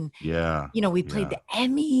Beach and we played the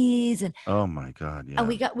Emmys and oh my God. Yeah.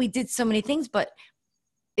 And we did so many things, but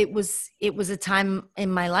it was a time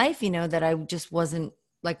in my life, that I just wasn't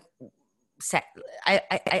like set.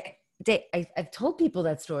 I've told people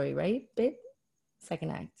that story, right? Babe?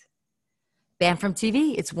 Second act. Banned from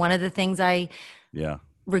TV. It's one of the things I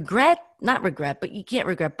not regret, but you can't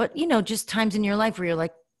regret, but just times in your life where you're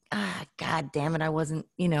like, God damn it, I wasn't,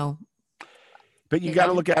 But you got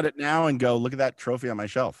to look at it now and go, look at that trophy on my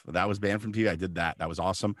shelf. That was banned from TV. I did that. That was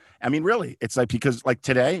awesome. I mean, really, it's like, because like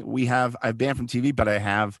today I've banned from TV, but I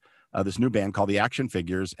have this new band called the Action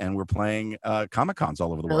Figures, and we're playing Comic Cons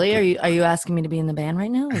all over the world. Really? Are you asking me to be in the band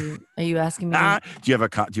right now? Are you asking me? Do you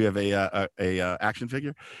have a action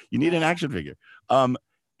figure? You need an action figure.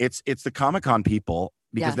 It's the Comic Con people,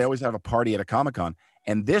 because they always have a party at a Comic Con,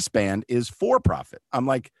 and this band is for profit. I'm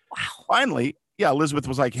like, wow. Finally, Elizabeth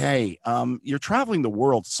was like, hey, you're traveling the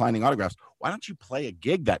world signing autographs. Why don't you play a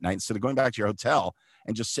gig that night instead of going back to your hotel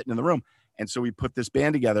and just sitting in the room? And so we put this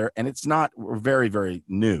band together, and we're very, very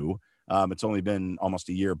new. It's only been almost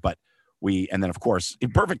a year, but and then of course, in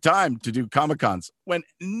perfect time to do Comic-Cons when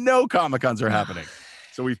no Comic-Cons are happening.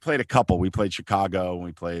 So we've played a couple. We played Chicago, and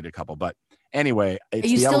we played a couple. But anyway, are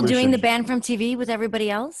you still doing the band from TV with everybody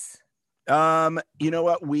else? You know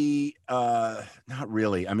what? We not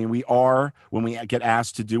really. I mean, we are when we get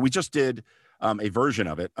asked to do. We just did a version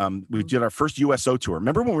of it. We did our first USO tour.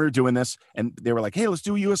 Remember when we were doing this, and they were like, "Hey, let's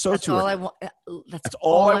do a USO tour." That's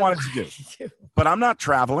all I wanted to do. But I'm not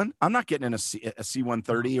traveling. I'm not getting in a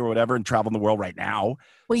C-130 or whatever and traveling the world right now.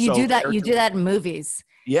 Well, you do that. You do that in movies.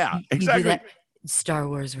 Yeah, exactly. You do that. Star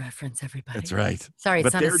Wars reference, everybody. That's right. Sorry,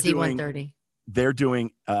 it's not a C-130. They're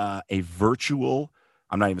doing a virtual.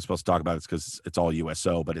 I'm not even supposed to talk about it because it's all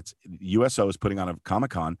USO, but it's USO is putting on a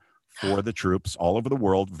Comic-Con for the troops all over the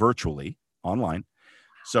world virtually online.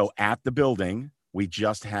 So at the building, we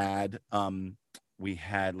just had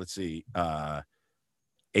let's see,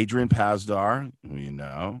 Adrian Pasdar, who you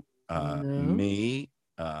know, me,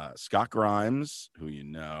 Scott Grimes, who you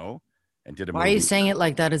know, and did a movie. Why are you saying it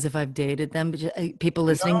like that as if I've dated them? People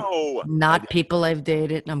listening, not people I've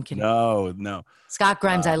dated. No, I'm kidding. No. Scott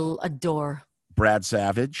Grimes, I adore. Brad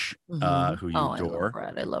Savage, who you adore.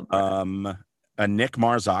 I love Brad. Nick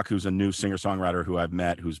Marzak, who's a new singer-songwriter who I've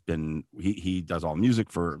met, who's been, he does all music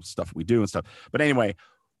for stuff we do and stuff. But anyway,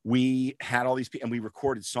 we had all these people, and we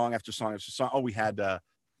recorded song after song after song. Oh, we had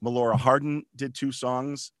Melora Hardin did 2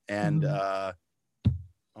 songs, and oh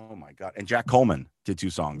my God, and Jack Coleman did 2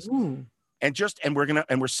 songs. Ooh. And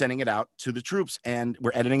we're sending it out to the troops, and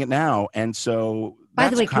we're editing it now. And so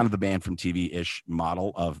that's kind of the band from TV-ish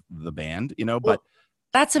model of the band, you know, but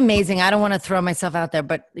that's amazing. I don't want to throw myself out there,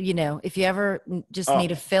 but you know, if you ever just need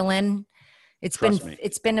to fill in, it's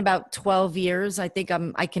been about 12 years. I think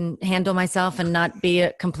I can handle myself and not be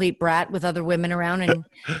a complete brat with other women around and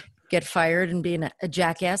get fired and being a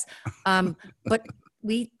jackass. But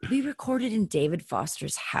we recorded in David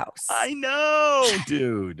Foster's house. I know,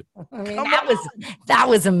 dude. I mean, that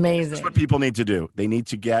was amazing. That's what people need to do. They need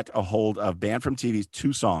to get a hold of Band from TV's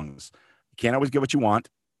 2 songs. You can't always get what you want,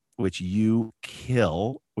 which you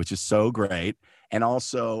kill, which is so great. And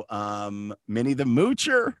also Minnie the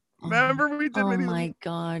Moocher. Remember we did Minnie? Oh my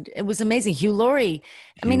God. It was amazing. Hugh Laurie.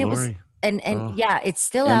 I mean, it was and yeah, it's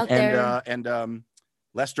still out there. And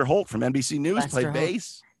Lester Holt from NBC News played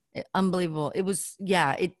bass. Unbelievable. It was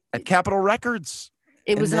at Capitol Records.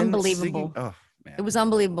 It was unbelievable. Oh man. It was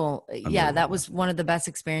unbelievable. Yeah, that was one of the best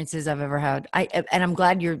experiences I've ever had. And I'm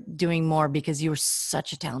glad you're doing more because you were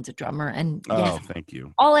such a talented drummer. And thank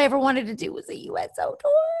you. All I ever wanted to do was a USO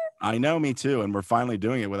tour. I know, me too. And we're finally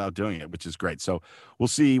doing it without doing it, which is great. So we'll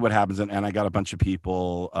see what happens. And I got a bunch of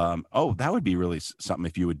people. That would be really something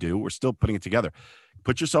if you would do. We're still putting it together.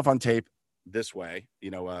 Put yourself on tape this way,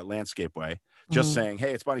 landscape way. Just saying,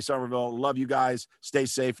 hey, it's Bonnie Somerville. Love you guys. Stay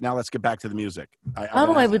safe. Now let's get back to the music.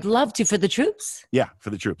 I would love to for the troops. Yeah, for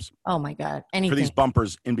the troops. Oh my God. Anything. For these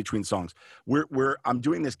bumpers in between songs. I'm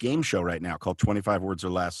doing this game show right now called 25 Words or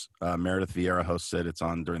Less. Meredith Vieira hosts it. It's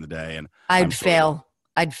on during the day. And I'd fail.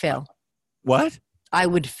 What? I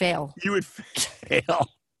would fail. You would fail.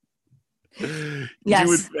 Yes. You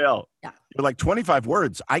would fail. Yeah. You're like 25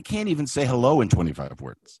 words. I can't even say hello in 25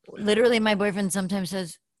 words. Literally, my boyfriend sometimes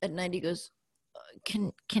says at night, he goes,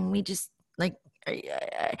 can we just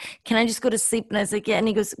can I just go to sleep? And I was like, yeah. And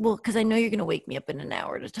he goes, well, because I know you're going to wake me up in an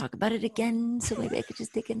hour to talk about it again. So maybe I could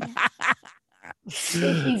just take a nap.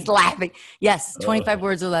 He's laughing. Yes. 25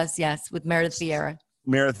 words or less. Yes. With Meredith Vieira.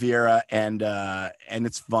 And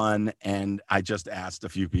it's fun. And I just asked a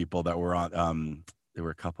few people that were on, there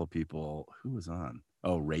were a couple of people who was on.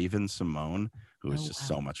 Oh, Raven Simone, who is just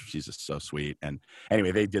so much. She's just so sweet. And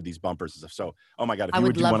anyway, they did these bumpers and stuff. So, oh my God, if you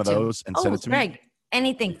would do one of those and send it to Greg, me.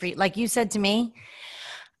 Anything for you. Like you said to me,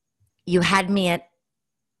 you had me at.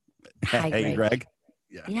 Hey, Greg.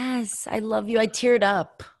 Yeah. Yes, I love you. I teared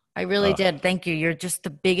up. I really did. Thank you. You're just the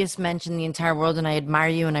biggest mensch in the entire world, and I admire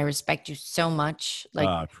you and I respect you so much.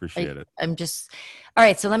 I appreciate it. I'm just. All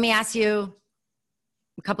right, so let me ask you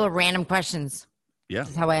a couple of random questions. Yeah.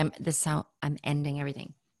 This is how I'm ending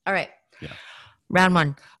everything. All right. Yeah. Round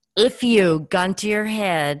one. If you, gun to your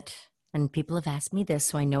head, and people have asked me this,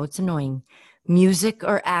 so I know it's annoying. Music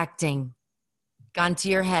or acting? Gun to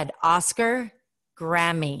your head. Oscar,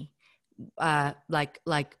 Grammy,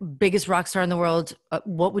 like biggest rock star in the world.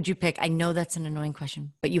 What would you pick? I know that's an annoying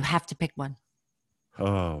question, but you have to pick one.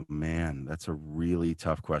 Oh man, that's a really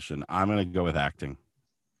tough question. I'm gonna go with acting.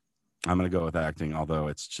 Although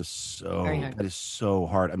it's just that is so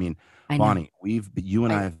hard. I mean, Bonnie, you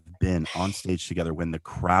and I have been on stage together when the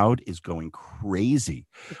crowd is going crazy,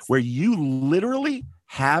 where you literally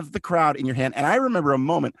have the crowd in your hand. And I remember a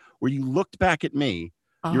moment where you looked back at me.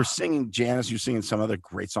 You're singing Janice, you're singing some other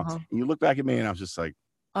great songs, and you look back at me, and I was just like,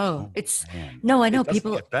 man. No, I know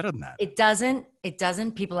people get better than that. It doesn't.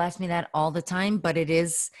 People ask me that all the time, but it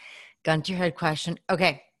is gun to your head question.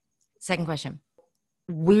 Okay, second question.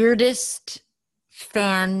 Weirdest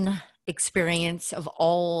fan experience of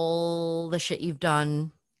all the shit you've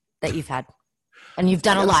done that you've had, and you've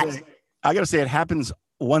done a lot. I gotta say, it happens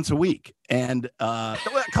once a week, and a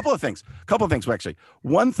couple of things actually.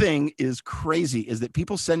 One thing is crazy is that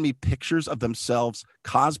people send me pictures of themselves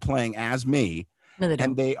cosplaying as me. No, they don't.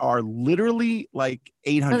 And they are literally like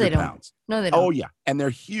 800 pounds. No, they don't. Oh yeah, and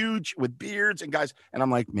they're huge with beards and guys. And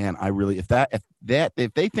I'm like, man, I really if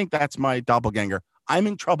they think that's my doppelganger, I'm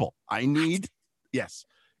in trouble. Yes,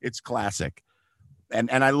 it's classic,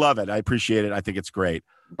 and I love it. I appreciate it. I think it's great.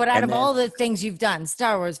 But out of all the things you've done,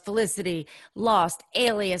 Star Wars, Felicity, Lost,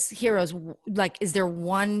 Alias, Heroes, like, is there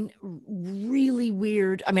one really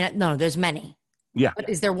weird? I mean, no, there's many. Yeah. But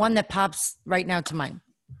is there one that pops right now to mind?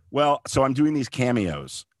 Well, so I'm doing these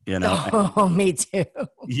cameos, you know. Oh, me too.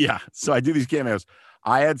 Yeah. So I do these cameos.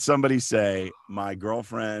 I had somebody say, my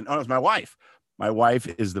girlfriend, it was my wife. My wife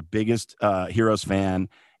is the biggest Heroes fan,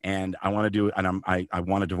 and I want to do it. And I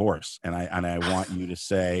want a divorce. And I want you to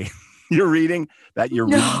say, I'm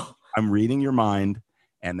reading your mind,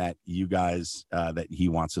 and that you guys, that he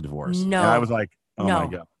wants a divorce. No. And I was like, oh no. my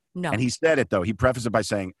God. No. And he said it though. He prefaced it by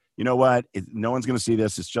saying, you know what? No one's going to see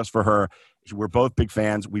this. It's just for her. We're both big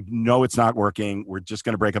fans. We know it's not working. We're just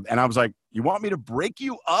going to break up. And I was like, you want me to break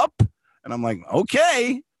you up? And I'm like,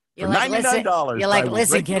 okay. You're for like, $99. You're like,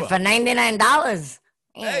 listen, kid, for $99.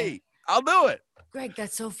 Hey, I'll do it. Greg,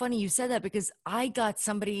 that's so funny you said that, because I got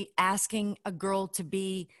somebody asking a girl to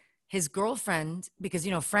be his girlfriend because,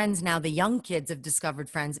 you know, Friends now, the young kids have discovered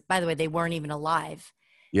Friends. By the way, they weren't even alive.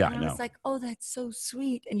 Yeah, and I was like, oh, that's so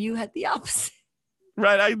sweet. And you had the opposite.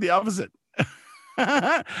 Right, I had the opposite.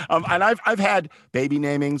 And I've had baby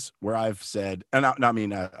namings where I've said,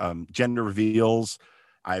 gender reveals.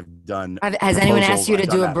 I've done. Has anyone asked you to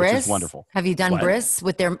do a bris? Wonderful. Have you done bris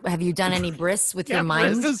with their? Have you done any bris with your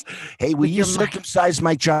mind? Hey, will you circumcise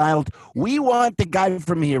my child? We want the guy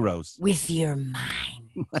from Heroes. With your mind.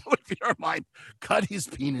 With your mind. Cut his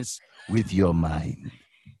penis with your mind.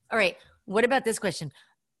 All right. What about this question?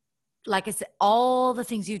 Like I said, all the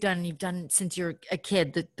things you've done since you're a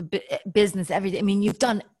kid, the business, everything. I mean, you've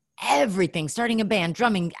done everything, starting a band,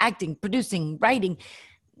 drumming, acting, producing, writing.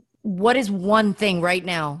 What is one thing right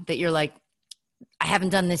now that you're like, I haven't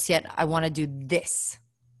done this yet. I want to do this.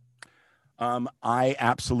 I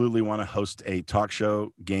absolutely want to host a talk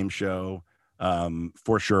show, game show.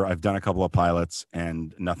 For sure. I've done a couple of pilots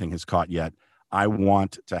and nothing has caught yet. I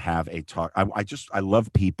want to have a talk. I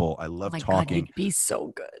love people. I love talking. God, you'd be so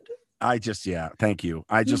good. Thank you.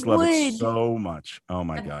 I just love it so much. Oh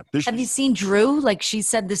my God. Have you seen Drew? Like, she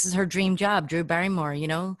said, this is her dream job, Drew Barrymore, you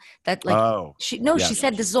know, that like, she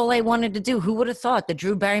said, this is all I wanted to do. Who would have thought that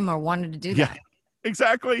Drew Barrymore wanted to do that? Yeah,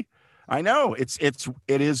 exactly. I know it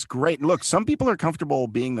is great. Look, some people are comfortable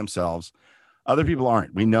being themselves. Other people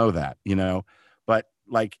aren't. We know that, you know, but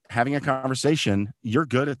like having a conversation, you're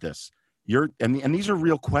good at this. And these are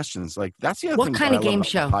real questions. Like that's the other thing. What kind of game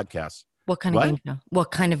show? Podcast. What kind of game show?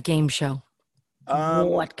 What kind of game show?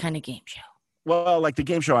 What kind of game show? Well, like the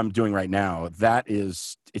game show I'm doing right now,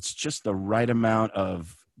 it's just the right amount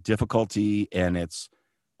of difficulty, and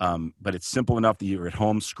but it's simple enough that you're at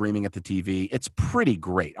home screaming at the TV. It's pretty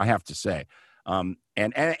great, I have to say. And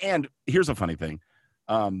here's a funny thing.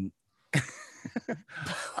 I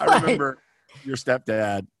remember your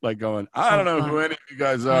stepdad like going, I don't know who any of you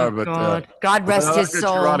guys are, but God rest his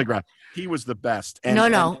soul. Autograph. He was the best.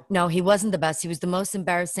 No, he wasn't the best. He was the most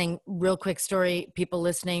embarrassing. Real quick story, people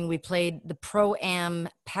listening. We played the Pro-Am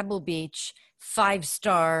Pebble Beach,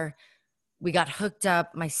 5-star. We got hooked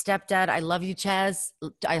up. My stepdad, I love you, Chaz.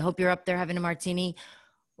 I hope you're up there having a martini.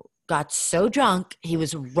 Got so drunk, he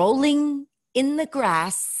was rolling in the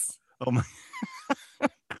grass. Oh my.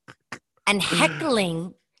 And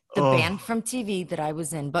heckling the band from TV that I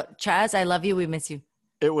was in. But Chaz, I love you. We miss you.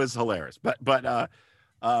 It was hilarious. But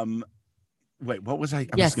Wait, what was I?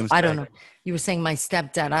 Yes, going to say. I don't know. You were saying my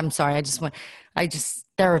stepdad. I'm sorry.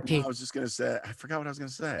 Therapy. No, I was just going to say. I forgot what I was going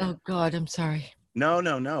to say. Oh God, I'm sorry. No.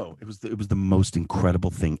 It was the most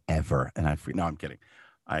incredible thing ever. And no, I'm kidding.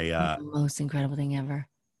 The most incredible thing ever.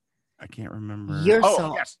 I can't remember.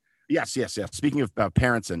 Yes. Speaking of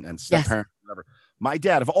parents and step parents, whatever. My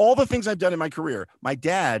dad, of all the things I've done in my career, my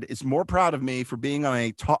dad is more proud of me for being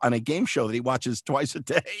on a game show that he watches twice a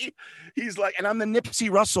day. He's like, and I'm the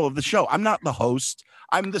Nipsey Russell of the show. I'm not the host.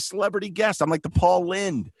 I'm the celebrity guest. I'm like the Paul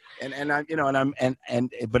Lynde,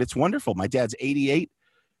 but it's wonderful. My dad's 88,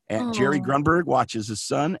 and Jerry Grunberg watches his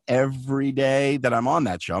son every day that I'm on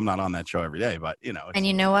that show. I'm not on that show every day, but And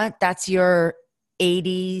you know what? That's your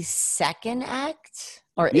 82nd act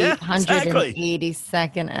or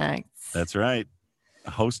 882nd act. That's right.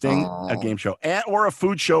 Hosting a game show or a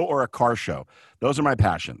food show or a car show. Those are my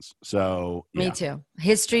passions. So yeah. Me too.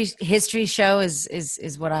 History show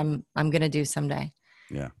is what I'm going to do someday.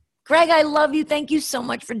 Yeah. Greg, I love you. Thank you so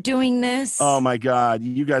much for doing this. Oh my God.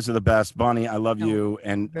 You guys are the best. Bonnie, I love you.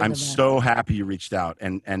 And I'm so happy you reached out.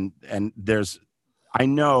 And I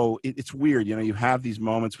know it's weird. You have these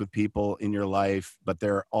moments with people in your life, but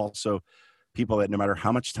there are also people that no matter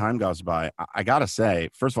how much time goes by, I got to say,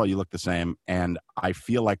 first of all, you look the same. And I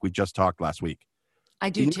feel like we just talked last week. I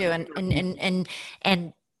do too. And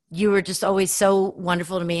you were just always so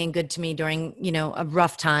wonderful to me and good to me during, a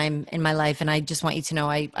rough time in my life. And I just want you to know,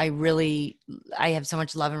 I have so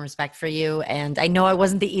much love and respect for you. And I know I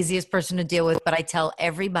wasn't the easiest person to deal with, but I tell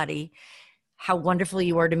everybody how wonderful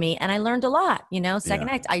you were to me. And I learned a lot, second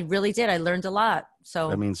act. I really did. I learned a lot. So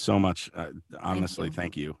that means so much. Honestly,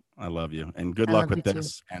 thank you. I love you. And good luck with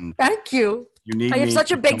this. Too. And thank you. I have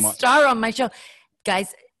such a big star on my show.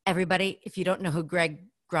 Guys, everybody, if you don't know who Greg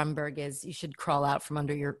Grunberg is, you should crawl out from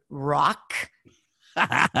under your rock. Can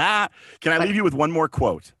I leave you with one more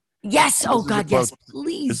quote? Yes. Oh God, yes,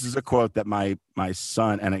 please. This is a quote that my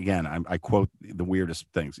son, and again, I quote the weirdest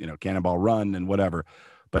things, Cannonball Run and whatever,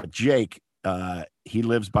 but Jake, he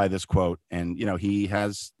lives by this quote, and he's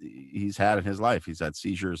had in his life, he's had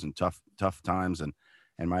seizures and tough times, and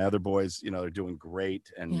my other boys, they're doing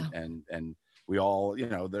great, and we all,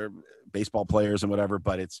 they're baseball players and whatever,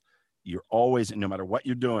 but you're always, no matter what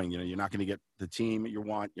you're doing, you're not going to get the team you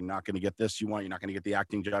want, you're not going to get this you want, you're not going to get the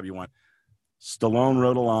acting job you want. Stallone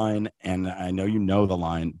wrote a line, and I know you know the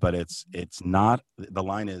line, but it's not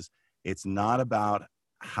about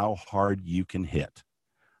how hard you can hit,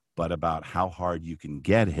 but about how hard you can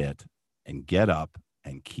get hit and get up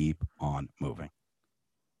and keep on moving.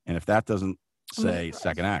 And if that doesn't say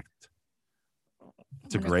second act,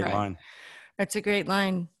 it's a great line. That's a great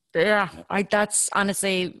line. Yeah. That's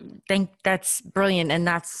honestly, that's brilliant. And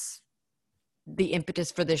that's the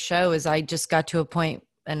impetus for this show is I just got to a point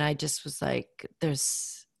and I just was like,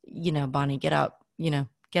 there's, Bonnie, get up,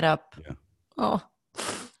 get up. Yeah. Oh,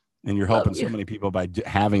 and you're helping so many people by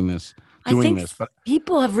doing this. But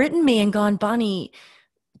people have written me and gone, Bonnie,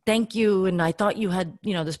 thank you. And I thought you had,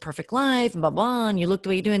 this perfect life and blah, blah, and you look the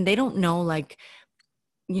way you do. And they don't know, like,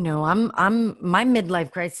 my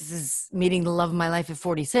midlife crisis is meeting the love of my life at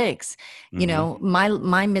 46. Mm-hmm.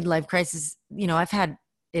 My midlife crisis, I've had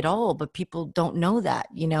it all, but people don't know that,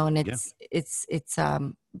 and it's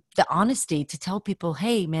the honesty to tell people,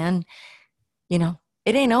 hey man, it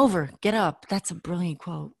ain't over. Get up. That's a brilliant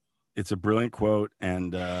quote. It's a brilliant quote.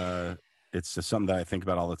 And, it's just something that I think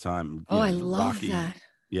about all the time. I love Rocky, that.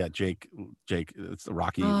 Yeah. Jake, it's the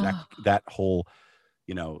Rocky, that whole,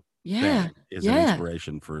 thing is an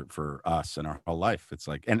inspiration for us and our whole life. It's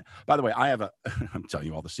like, and by the way, I'm telling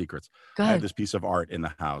you all the secrets. I have this piece of art in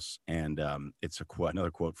the house, and it's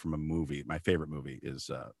another quote from a movie. My favorite movie is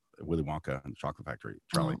Willy Wonka and the Chocolate Factory,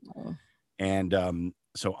 Charlie. Oh. And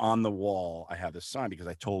so on the wall, I have this sign because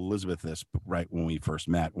I told Elizabeth this right when we first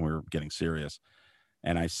met, when we were getting serious.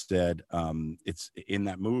 And I said, it's in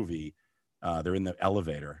that movie, they're in the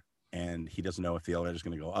elevator, and he doesn't know if the elevator is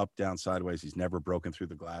going to go up, down, sideways. He's never broken through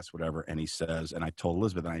the glass, whatever. And he says, and I told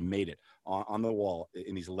Elizabeth, and I made it on the wall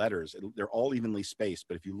in these letters. They're all evenly spaced,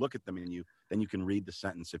 but if you look at them then you can read the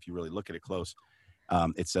sentence. If you really look at it close,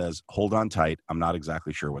 it says, hold on tight. I'm not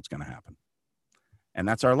exactly sure what's going to happen. And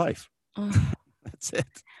that's our life. Oh. That's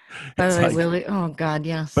it. By the way, Willie, oh God,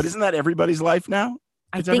 yes. But isn't that everybody's life now?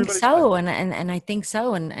 I think so. And I think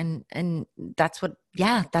so. And that's what,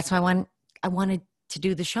 that's why I wanted to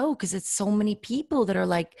do the show, because it's so many people that are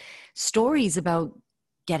like stories about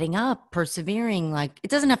getting up, persevering. Like, it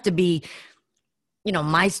doesn't have to be,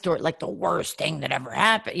 my story, like the worst thing that ever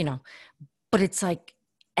happened, but it's like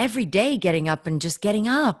every day getting up and just getting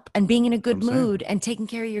up and being in a good mood and taking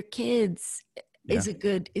care of your kids is a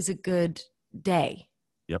good day.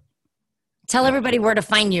 Yep. Tell everybody where to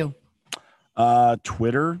find you.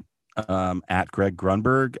 Twitter, at Greg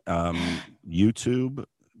Grunberg,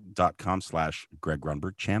 youtube.com/Greg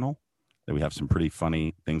Grunberg channel. That we have some pretty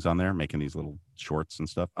funny things on there, making these little shorts and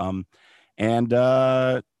stuff. Instagram,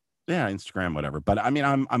 whatever. But I mean,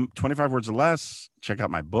 I'm 25 words or less. Check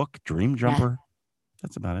out my book, Dream Jumper. Yeah.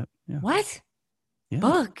 That's about it. Yeah. What? Yeah.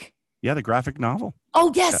 Book? Yeah, the graphic novel.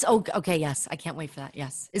 Oh, yes. Yeah. Oh, okay. Yes. I can't wait for that.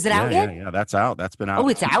 Yes. Is it out yet? Yeah, that's out. That's been out. Oh,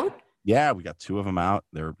 it's out? Yeah, we got 2 of them out.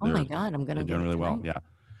 They're my God, I'm gonna doing really well. Yeah,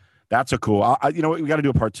 that's a cool. You know what? We got to do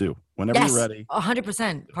a part 2 whenever you're ready.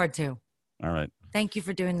 100% part 2. All right. Thank you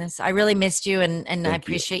for doing this. I really missed you, and I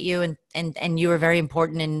appreciate you, and you were very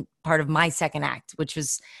important in part of my second act, which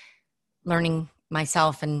was learning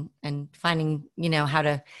myself and finding how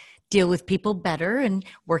to deal with people better and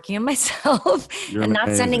working on myself and not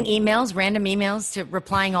sending random emails to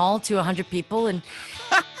replying all to 100 people and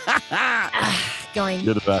going.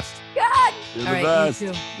 You're the best. God. You're the best.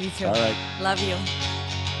 You too. All right. Love you.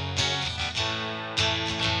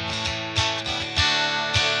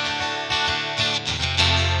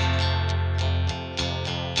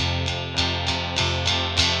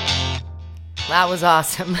 That was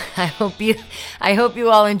awesome. I hope you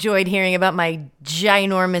all enjoyed hearing about my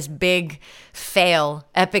ginormous big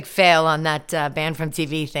epic fail on that Banned from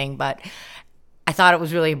TV thing. But I thought it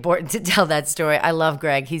was really important to tell that story. I love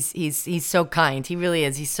Greg. He's so kind. He really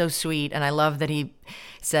is. He's so sweet, and I love that he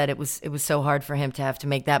said it was so hard for him to have to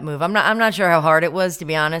make that move. I'm not sure how hard it was, to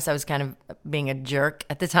be honest. I was kind of being a jerk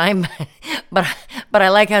at the time, but I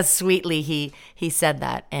like how sweetly he said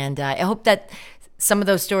that, and I hope that some of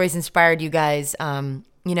those stories inspired you guys.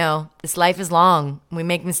 This life is long. We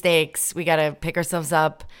make mistakes. We got to pick ourselves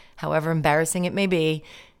up, however embarrassing it may be,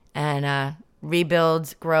 and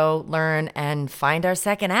rebuild, grow, learn, and find our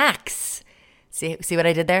second acts. See what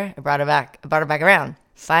I did there? I brought it back around.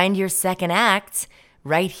 Find your second act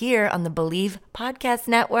right here on the Believe Podcast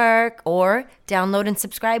Network, or download and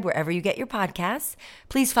subscribe wherever you get your podcasts.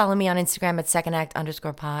 Please follow me on Instagram at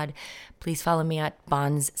secondact_pod. Please follow me at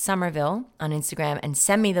Bonds Somerville on Instagram and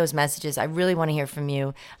send me those messages. I really want to hear from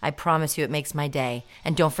you. I promise you it makes my day.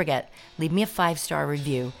 And don't forget, leave me a 5-star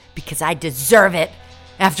review because I deserve it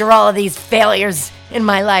after all of these failures in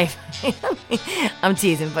my life. I'm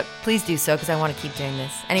teasing, but please do so because I want to keep doing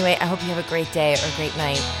this. Anyway, I hope you have a great day or a great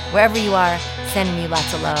night. Wherever you are, sending you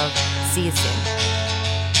lots of love. See you soon.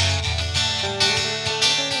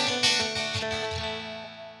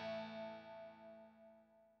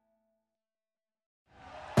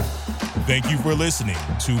 Thank you for listening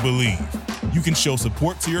to Believe. You can show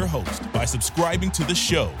support to your host by subscribing to the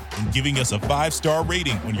show and giving us a 5-star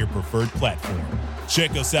rating on your preferred platform.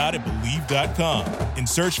 Check us out at Believe.com and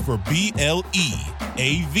search for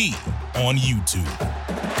BLEAV on YouTube.